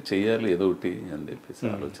ఏంటంటే చెయ్యాలి ఏదో ఒకటి అని చెప్పేసి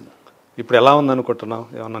ఆలోచన. ఇప్పుడు ఎలా ఉంది అనుకుంటున్నావు?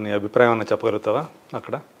 ఏమన్నా నీ అభిప్రాయం ఏమన్నా చెప్పగలుగుతావా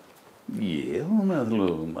అక్కడ? ఏముంది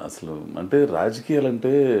అసలు అంటే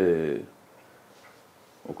రాజకీయాలంటే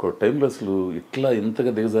ఒక టైంలో అసలు ఇట్లా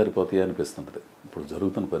ఇంతగా దిగజారిపోతాయి అనిపిస్తుంటుంది. ఇప్పుడు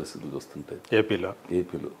జరుగుతున్న పరిస్థితులు చూస్తుంటే ఏపీలో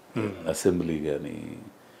అసెంబ్లీ కానీ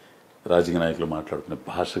రాజకీయ నాయకులు మాట్లాడుకునే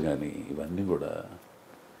భాష కానీ ఇవన్నీ కూడా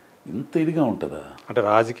ఇంత ఇదిగా ఉంటుందా? అంటే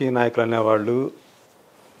రాజకీయ నాయకులు అనేవాళ్ళు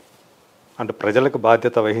అంటే ప్రజలకు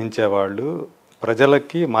బాధ్యత వహించేవాళ్ళు,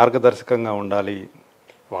 ప్రజలకి మార్గదర్శకంగా ఉండాలి.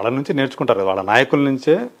 వాళ్ళ నుంచి నేర్చుకుంటారు, వాళ్ళ నాయకుల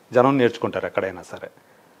నుంచే జనం నేర్చుకుంటారు ఎక్కడైనా సరే.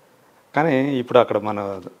 కానీ ఇప్పుడు అక్కడ మనం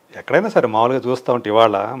ఎక్కడైనా సరే మామూలుగా చూస్తూ ఉంటే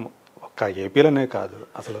ఇవాళ ఒక్క ఏపీలోనే కాదు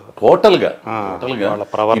అసలు టోటల్గా వాళ్ళ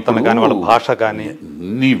ప్రవర్తన కానీ వాళ్ళ భాష కానీ.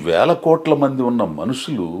 ఇన్ని వేల కోట్ల మంది ఉన్న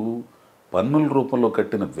మనుషులు పన్నుల రూపంలో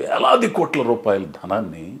కట్టిన వేలాది కోట్ల రూపాయల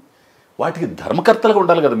ధనాన్ని వాటికి ధర్మకర్తలుగా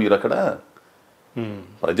ఉండాలి కదా మీరు అక్కడ.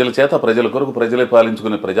 ప్రజల చేత ప్రజల కొరకు ప్రజలే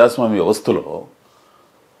పాలించుకునే ప్రజాస్వామ్య వ్యవస్థలో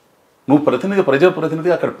నువ్వు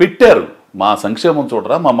ప్రజాప్రతినిధి అక్కడ పెట్టారు. మా సంక్షేమం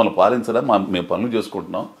చూడరా, మమ్మల్ని పాలించరా, మేము పనులు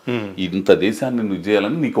చేసుకుంటున్నాం, ఇంత దేశాన్ని నువ్వు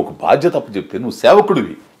చేయాలని నీకు ఒక బాధ్యత అప్పు చెప్తే నువ్వు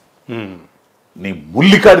సేవకుడివి. నీ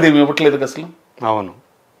ముల్లికాడిది ఏమి ఇవ్వట్లేదు అసలు. అవును,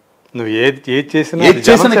 నువ్వు ఏది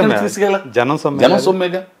చేసినా జనం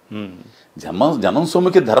సొమ్మేగా. జనం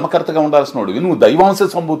సొమ్ముకి ధర్మకర్తగా ఉండాల్సిన వాడివి నువ్వు దైవాంశ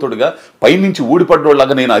సంభూతుడిగా పైనుంచి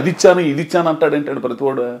ఊడిపడ్డోళ్ళగా నేను అది ఇచ్చాను ఇది ఇచ్చాను అంటాడు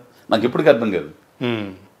ప్రతివాడు. నాకు ఎప్పటికీ అర్థం కాదు.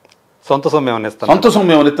 సొంత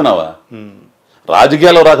సొమ్ము ఇస్తున్నావా?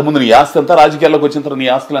 రాజకీయాల్లో రాకముందు నీ ఆస్తి ఎంత, రాజకీయాల్లోకి వచ్చిన తర్వాత నీ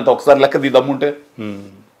ఆస్తులు ఎంత ఒకసారి లెక్క దీ దమ్ముంటే.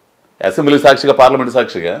 అసెంబ్లీ సాక్షిగా, పార్లమెంట్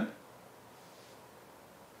సాక్షిగా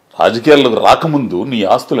రాజకీయాల్లోకి రాకముందు నీ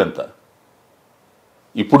ఆస్తులు ఎంత,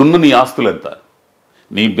 ఇప్పుడున్న నీ ఆస్తులు ఎంత,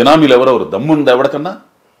 నీ బినామీలు ఎవరెవరు, దమ్ముంది ఎవరికన్నా?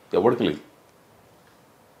 ఎవరికి లేదు.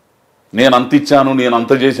 నేను అంత ఇచ్చాను, నేను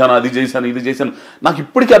అంత చేశాను, అది చేశాను, ఇది చేశాను, నాకు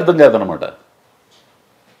ఇప్పటికీ అర్థం కాదనమాట.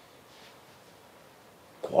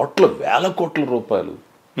 వేల కోట్ల రూపాయలు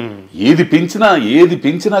ఏది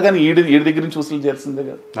పెంచినా కానీ ఏడి దగ్గర నుంచి వసూలు చేయాల్సిందే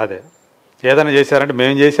కదా. అదే ఏదైనా చేశారంటే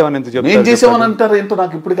మేము చేసామని అంటారు. ఏంటో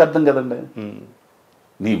నాకు ఇప్పటికీ అర్థం కదండి.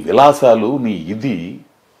 నీ విలాసాలు, నీ ఇది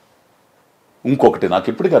ఇంకొకటి నాకు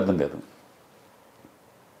ఇప్పటికీ అర్థం కాదు.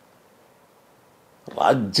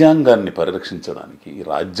 రాజ్యాంగాన్ని పరిరక్షించడానికి,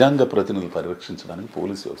 రాజ్యాంగ ప్రతినిధులు పరిరక్షించడానికి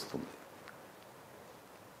పోలీసు వ్యవస్థ ఉంది.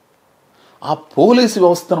 ఆ పోలీసు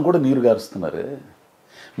వ్యవస్థను కూడా నీరు గారుస్తున్నారే.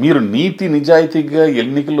 మీరు నీతి నిజాయితీగా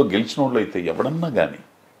ఎన్నికల్లో గెలిచిన వాళ్ళు అయితే ఎవడన్నా కానీ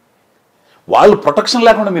వాళ్ళు ప్రొటెక్షన్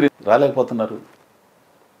లేకుండా మీరు రాలేకపోతున్నారు.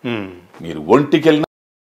 మీరు ఒంటికి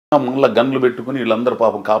వెళ్ళినా ముళ్ళ గన్లు పెట్టుకుని వీళ్ళందరూ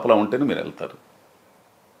పాపం కాపలా ఉంటేనే మీరు వెళ్తారు.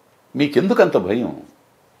 మీకెందుకు అంత భయం?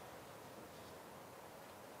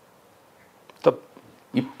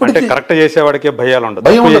 ఇప్పటికే కరెక్ట్ చేసేవాడికే భయాలు ఉండదు,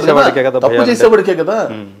 తప్పు చేసేవాడికే కదా.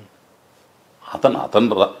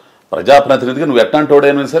 అతను ప్రజాప్రతినిధిగా నువ్వు ఎట్లాంటి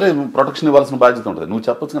వాడైనా సరే ప్రొటెక్షన్ ఇవ్వాల్సిన బాధ్యత ఉంటుంది. నువ్వు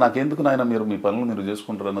చెప్పొచ్చు నాకెందుకు నాయన, మీరు మీ పనులు మీరు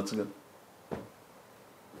చేసుకుంటారు అనొచ్చు కదా.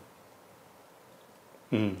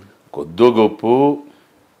 కొద్దో గొప్ప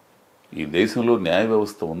ఈ దేశంలో న్యాయ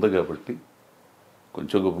వ్యవస్థ ఉంది కాబట్టి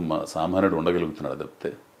కొంచెం గొప్ప సామాన్యుడు ఉండగలుగుతున్నాడు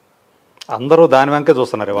తప్పితే అందరూ దాని వంకే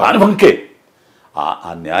చూస్తున్నారు. దాని వంకే,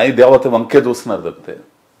 ఆ న్యాయ దేవత వంకే చూస్తున్నారు తప్పితే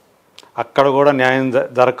అక్కడ కూడా న్యాయం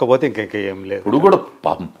జరగకపోతే ఇంకేం లేదు. ఇప్పుడు కూడా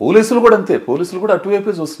పాపం పోలీసులు కూడా అంతే, పోలీసులు కూడా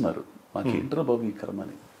అటువైపే చూస్తున్నారు. మాకేంట్రా బాబు ఈ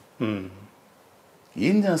కర్మని,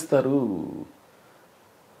 ఏం చేస్తారు?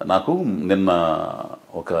 నాకు నిన్న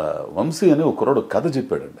ఒక వంశీ అని ఒక కుర్రాడు కథ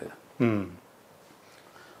చెప్పాడండి.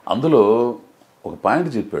 అందులో ఒక పాయింట్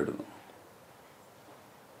చెప్పాడు.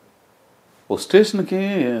 ఓ స్టేషన్కి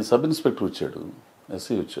సబ్ ఇన్స్పెక్టర్ వచ్చాడు,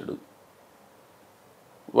 ఎస్ఐ వచ్చాడు.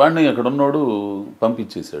 వాడిని అక్కడ ఉన్నోడు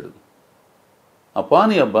పంపించేశాడు. ఆ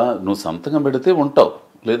పాని అబ్బా నువ్వు సంతకం పెడితే ఉంటావు,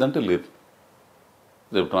 లేదంటే లేదు,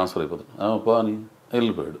 రేపు ట్రాన్స్ఫర్ అయిపోతుంది. పాని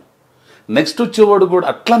వెళ్ళిపోయాడు. నెక్స్ట్ వచ్చేవాడు కూడా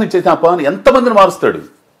అట్లానే చేసి ఆ పాని ఎంతమందిని మారుస్తాడు,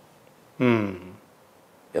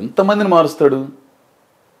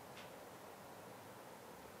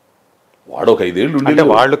 వాడు ఒక 5 ఏళ్ళు ఉంటే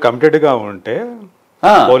వాళ్ళు కమిటెడ్గా ఉంటే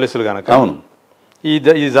పోలీసులు కనుక అవును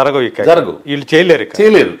ఈ జరగవు, వీళ్ళు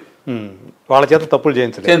చేయలేరు, వాళ్ళ చేత తప్పులు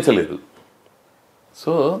చేయించలేరు.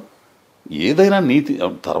 సో ఏదైనా నీతి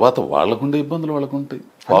తర్వాత వాళ్ళకుండే ఇబ్బందులు వాళ్ళకుంటాయి.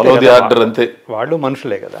 ఫాలో ది ఆర్డర్ అంతే, వాళ్ళు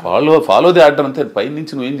మనుషులే కదా. ఫాలో ది ఆర్డర్ అంతే, పై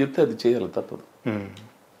నుంచి నువ్వేం చెప్తే అది చేయాలి, తప్పదు.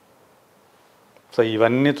 సో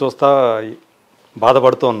ఇవన్నీ చూస్తా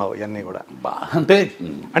బాధపడుతూ ఉన్నావు. ఇవన్నీ కూడా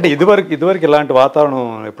అంటే ఇదివరకు ఇలాంటి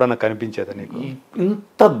వాతావరణం ఎప్పుడన్నా కనిపించేదా నీకు?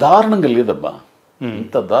 ఇంత దారుణంగా లేదబ్బా,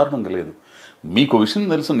 ఇంత దారుణంగా లేదు. మీకు విషయం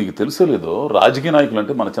తెలుసు, నీకు తెలుసో లేదో, రాజకీయ నాయకులు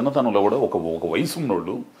అంటే మన చిన్నతనంలో కూడా ఒక వయసు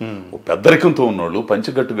ఉన్నోళ్ళు, ఒక పెద్దరికంతో ఉన్నోళ్ళు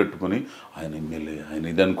పంచగట్టు కట్టుకుని ఆయన ఎమ్మెల్యే, ఆయన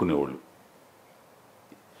ఇది అనుకునేవాళ్ళు.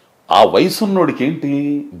 ఆ వయసు ఉన్నోడికి ఏంటి,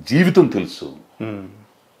 జీవితం తెలుసు,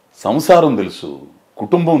 సంసారం తెలుసు,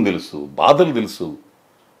 కుటుంబం తెలుసు, బాధలు తెలుసు,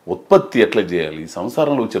 ఉత్పత్తి ఎట్లా చేయాలి,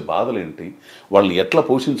 సంసారంలో వచ్చే బాధలు ఏంటి, వాళ్ళని ఎట్లా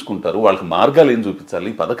పోషించుకుంటారు, వాళ్ళకి మార్గాలు ఏం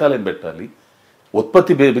చూపించాలి, పథకాలు ఏం పెట్టాలి,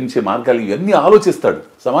 ఉత్పత్తి పెంచే మార్గాలు, ఇవన్నీ ఆలోచిస్తాడు,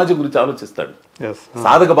 సమాజం గురించి ఆలోచిస్తాడు.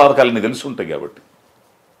 సాధక బాధకాలని తెలిసి ఉంటాయి కాబట్టి.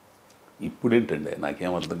 ఇప్పుడేంటండి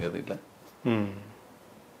నాకేం అర్థం కాదు. ఇట్లా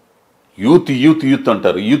యూత్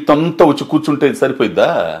అంటారు, యూత్ అంతా వచ్చి కూర్చుంటే సరిపోయిద్దా?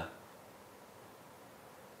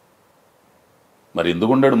 మరి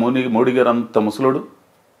ఎందుకున్నాడు మోడీ గారు అంత ముసలోడు?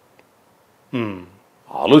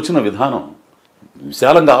 ఆలోచన విధానం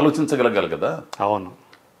విశాలంగా ఆలోచించగలగాలి కదా. అవును,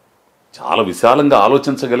 చాలా విశాలంగా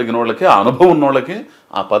ఆలోచించగలిగిన వాళ్ళకి, ఆ అనుభవం ఉన్న వాళ్ళకి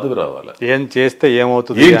ఆ పదవి రావాలి. ఏం చేస్తే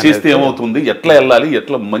ఏమవుతుంది, ఎట్లా వెళ్ళాలి,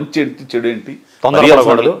 ఎట్లా మంచి ఏంటి, చెడు ఏంటి,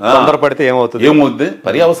 తొందరపడితే ఏమవుద్ది,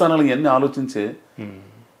 పర్యావసానాలు ఇవన్నీ ఆలోచించే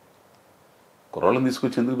కుర్రాళ్ళని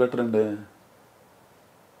తీసుకొచ్చి ఎందుకు పెట్టరండి?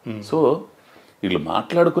 సో వీళ్ళు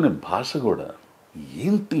మాట్లాడుకునే భాష కూడా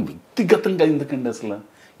ఏంటి వ్యక్తిగతంగా ఎందుకండి అసలు?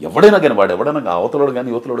 ఎవడైనా కానీ వాడు ఎవడైనా అవతలోడు కానీ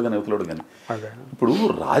యువతలోడు కానీ ఇప్పుడు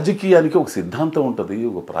రాజకీయానికి ఒక సిద్ధాంతం ఉంటుంది,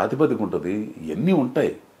 ఒక ప్రాతిపదిక ఉంటుంది, ఇవన్నీ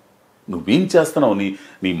ఉంటాయి. నువ్వేం చేస్తున్నావు,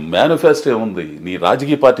 నీ మేనిఫెస్టో ఏముంది, నీ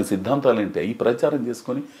రాజకీయ పార్టీ సిద్ధాంతాలు ఏంటి, అవి ప్రచారం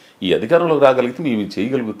చేసుకొని ఈ అధికారంలోకి రాగలిగితే మేము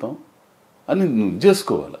చేయగలుగుతాం అని నువ్వు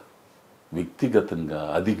చేసుకోవాలి. వ్యక్తిగతంగా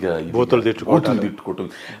అదిగా బూతులు తిట్టుకోవటం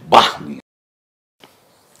బా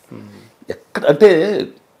ఎక్కడ అంటే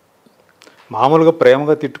మామూలుగా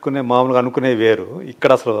ప్రేమగా తిట్టుకునే మామూలుగా అనుకునే వేరు,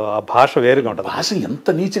 ఇక్కడ అసలు ఆ భాష వేరుగా ఉంటుంది. భాష ఎంత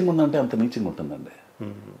నీచంగా ఉందంటే అంత నీచంగా ఉంటుందండి.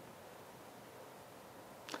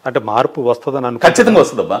 అంటే మార్పు వస్తుందని ఖచ్చితంగా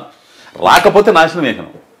వస్తుందబ్బా. రాకపోతే నాశనం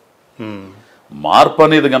ఏకనం. మార్పు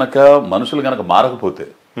అనేది గనక మనుషులు గనక మారకపోతే,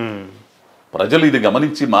 ప్రజలు ఇది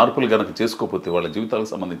గమనించి మార్పులు గనక చేసుకోకపోతే, వాళ్ళ జీవితాలకు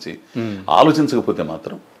సంబంధించి ఆలోచించకపోతే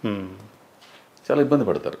మాత్రం చాలా ఇబ్బంది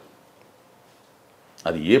పడతారు.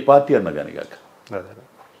 అది ఏ పార్టీ అన్నా కానీ కాక.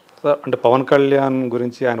 అంటే పవన్ కళ్యాణ్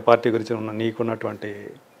గురించి, ఆయన పార్టీ గురించి నీకున్నటువంటి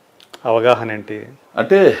అవగాహన ఏంటి?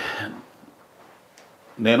 అంటే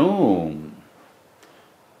నేను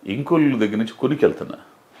ఇంకోళ్ళ దగ్గర నుంచి కొనికి వెళ్తున్నా.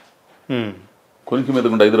 కొనికి మీద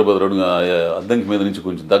కూడా హైదరాబాద్ రోడ్ అద్దంకి మీద నుంచి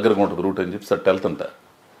కొంచెం దగ్గరగా ఉంటుంది రూట్ అని చెప్పి సట్ వెళ్తుంటా.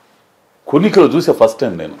 కొనికలో చూసే ఫస్ట్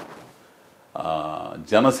టైం నేను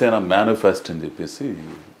జనసేన మేనిఫెస్టో అని చెప్పేసి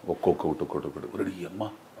ఒక్కొక్కటి రెడీ అమ్మ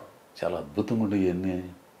చాలా అద్భుతంగా ఉన్నాయి, ఇవన్నీ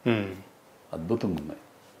అద్భుతంగా ఉన్నాయి.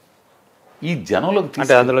 ఈ జనంలోకి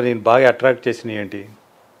అంటే అందులో నేను బాగా అట్రాక్ట్ చేసినవి ఏంటి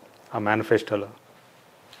ఆ మేనిఫెస్టోలో?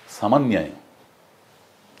 సమన్యాయం.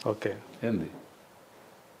 ఓకే, ఏంది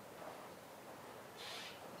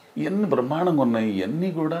ఇవన్నీ బ్రహ్మాండంగా ఉన్నాయి, ఇవన్నీ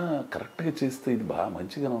కూడా కరెక్ట్గా చేస్తే ఇది బాగా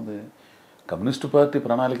మంచిగానే ఉంది. కమ్యూనిస్టు పార్టీ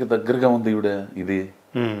ప్రణాళిక దగ్గరగా ఉంది ఇది.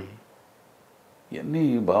 ఇవన్నీ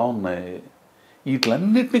బాగున్నాయి.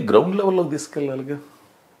 వీటిలన్నిటినీ గ్రౌండ్ లెవెల్లోకి తీసుకెళ్ళాలిగా.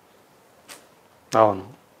 అవును.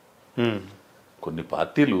 కొన్ని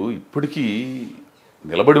పార్టీలు ఇప్పటికీ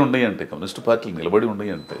నిలబడి ఉన్నాయి అంటే, కమ్యూనిస్టు పార్టీలు నిలబడి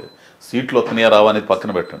ఉన్నాయి అంటే, సీట్లు వస్తున్నాయా రావా అనేది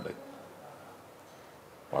పక్కన పెట్టండి.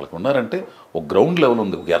 వాళ్ళకు ఉన్నారంటే ఒక గ్రౌండ్ లెవెల్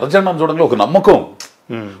ఉంది, ఒక ఎర్రజెండా చూడండి, ఒక నమ్మకం,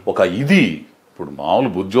 ఒక ఇది. ఇప్పుడు మామూలు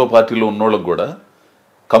బుర్జువా పార్టీలో ఉన్నోళ్ళకి కూడా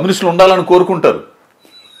కమ్యూనిస్టులు ఉండాలని కోరుకుంటారు.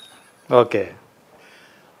 ఓకే,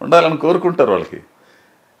 ఉండాలని కోరుకుంటారు. వాళ్ళకి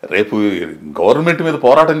రేపు గవర్నమెంట్ మీద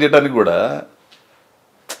పోరాటం చేయడానికి కూడా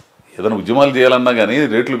ఏదైనా ఉద్యమాలు చేయాలన్నా కానీ,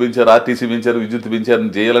 రేట్లు పెంచారు, ఆర్టీసీ పెంచారు, విద్యుత్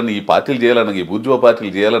పెంచారని చేయాలని ఈ పార్టీలు చేయాలన్నా, ఈ బుర్జువా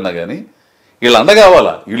పార్టీలు చేయాలన్నా కానీ వీళ్ళు అండ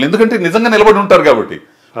కావాలా. వీళ్ళు ఎందుకంటే నిజంగా నిలబడి ఉంటారు కాబట్టి,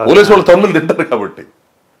 పోలీసు వాళ్ళు తమ్ముళ్ళు తింటారు కాబట్టి.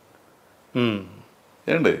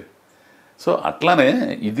 ఏండి, సో అట్లానే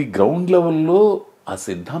ఇది గ్రౌండ్ లెవెల్లో ఆ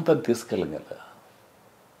సిద్ధాంతాన్ని తీసుకెళ్ళగల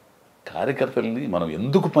కార్యకర్తల్ని మనం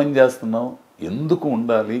ఎందుకు పని చేస్తున్నాం, ఎందుకు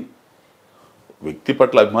ఉండాలి, వ్యక్తి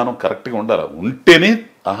పట్ల అభిమానం కరెక్ట్గా ఉండాలి. ఉంటేనే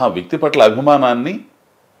వ్యక్తి పట్ల అభిమానాన్ని,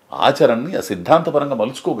 ఆచరణని ఆ సిద్ధాంతపరంగా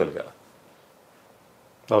మలుచుకోగలగాలి.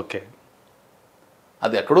 ఓకే,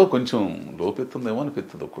 అది ఎక్కడో కొంచెం లోపెత్తుందేమో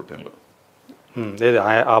అనిపిస్తుంది ఒక్కొక్కటిలో.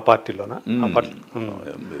 ఆ పార్టీలోనా?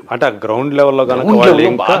 అంటే ఆ గ్రౌండ్ లెవెల్లో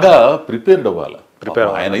బాగా ప్రిపేర్డ్ అవ్వాలి.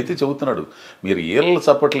 ఆయన అయితే చెబుతున్నాడు, మీరు ఏళ్ళ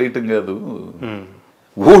చప్పట్లు వేయటం కాదు,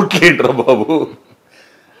 ఓట్లు ఏంట్రా బాబు.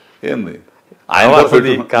 ఏంది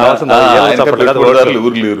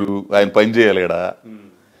ఊరు లేరు, ఆయన పని చేయాలి ఆడ,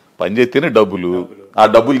 పని చేస్తేనే డబ్బులు, ఆ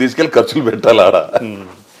డబ్బులు తీసుకెళ్ళి ఖర్చులు పెట్టాలి ఆడ.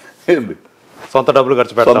 ఏంది సొంత డబ్బులు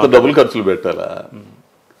ఖర్చులు పెట్టాలా?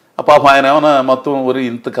 పాపం ఆయన ఏమైనా మొత్తం ఊరి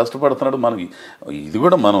ఇంత కష్టపడుతున్నాడు. మనకి ఇది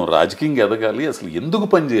కూడా మనం రాజకీయంగా ఎదగాలి, అసలు ఎందుకు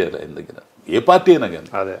పని చేయాలి ఆయన దగ్గర, ఏ పార్టీ అయినా కానీ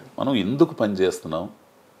మనం ఎందుకు పని చేస్తున్నాం,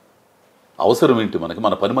 అవసరం ఏంటి మనకి,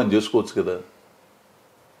 మన పని మనం చేసుకోవచ్చు కదా.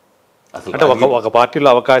 అసలు అంటే ఒక పార్టీలో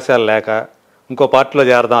అవకాశాలు లేక ఇంకో పార్టీలో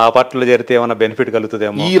చేరదాం, ఆ పార్టీలో చేరితే ఏమైనా బెనిఫిట్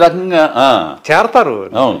కలుగుతుందేమో, ఈ రకంగా చేరతారు.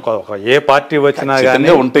 ఏ పార్టీ వచ్చినా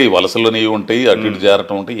కానీ ఉంటాయి, వలసలోనే ఉంటాయి, అటు ఇటు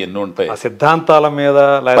చేరటం ఉంటాయి, ఎన్నో ఉంటాయి. ఆ సిద్ధాంతాల మీద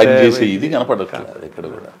చేసే ఇది కనపడట్లేదు ఎక్కడ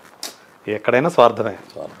కూడా, ఎక్కడైనా స్వార్థమే.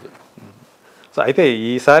 సో అయితే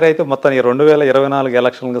ఈసారి అయితే మొత్తం ఈ 2024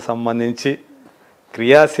 ఎలక్షన్లకు సంబంధించి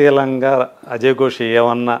క్రియాశీలంగా అజయ్ ఘోష్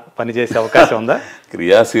ఏమన్నా పనిచేసే అవకాశం ఉందా?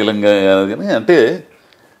 క్రియాశీలంగా అంటే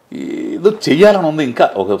ఏదో చెయ్యాలని ఉంది, ఇంకా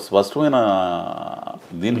ఒక స్పష్టమైన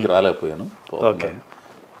దీనికి రాలేకపోయాను. ఓకే,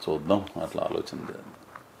 చూద్దాం, అట్లా ఆలోచన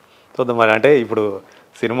చూద్దాం. మరి అంటే ఇప్పుడు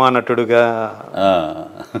సినిమా నటుడుగా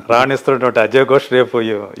రాణిస్తున్నటువంటి అజయ్ ఘోష్ రేపు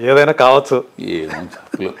ఏదైనా కావచ్చు,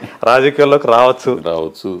 రాజకీయాల్లోకి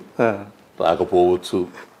రావచ్చు, రాకపోవచ్చు,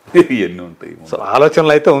 ఇవన్నీ ఉంటాయి.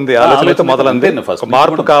 ఆలోచనలు అయితే ఉంది, ఆలోచన అయితే మొదలంది,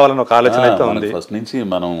 మార్పు కావాలని ఒక ఆలోచన అయితే ఉంది. ఫస్ట్ నుంచి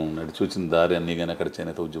మనం నడిచి వచ్చిన దారి అన్ని కానీ అక్కడ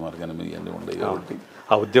చేనేత ఉద్యమాలు కానీ ఇవన్నీ ఉన్నాయి కాబట్టి,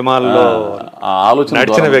 ఆ ఉద్యమాల్లో ఆలోచన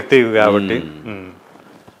నడిచిన వ్యక్తి కాబట్టి,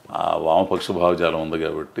 ఆ వామపక్ష భావజాలం ఉంది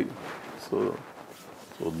కాబట్టి, సో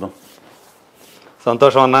చూద్దాం.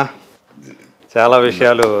 సంతోషం అన్న, చాలా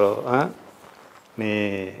విషయాలు నీ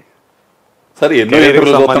సరే ఎన్నో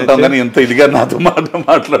ఇంటర్వ్యూలు చూస్తుంటాం కానీ ఇంత ఇదిగా నాతో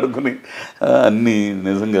మాట్లాడుకుని అన్ని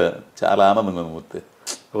నిజంగా చాలా ఆనందంగా మూర్తి.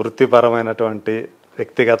 వృత్తిపరమైనటువంటి,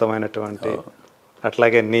 వ్యక్తిగతమైనటువంటి,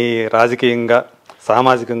 అట్లాగే నీ రాజకీయంగా,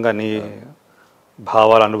 సామాజికంగా నీ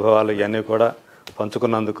భావాలు, అనుభవాలు ఇవన్నీ కూడా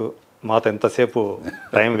పంచుకున్నందుకు, మాతో ఎంతసేపు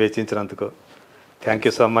time వేచించినందుకు thank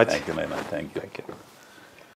you so much. Thank you.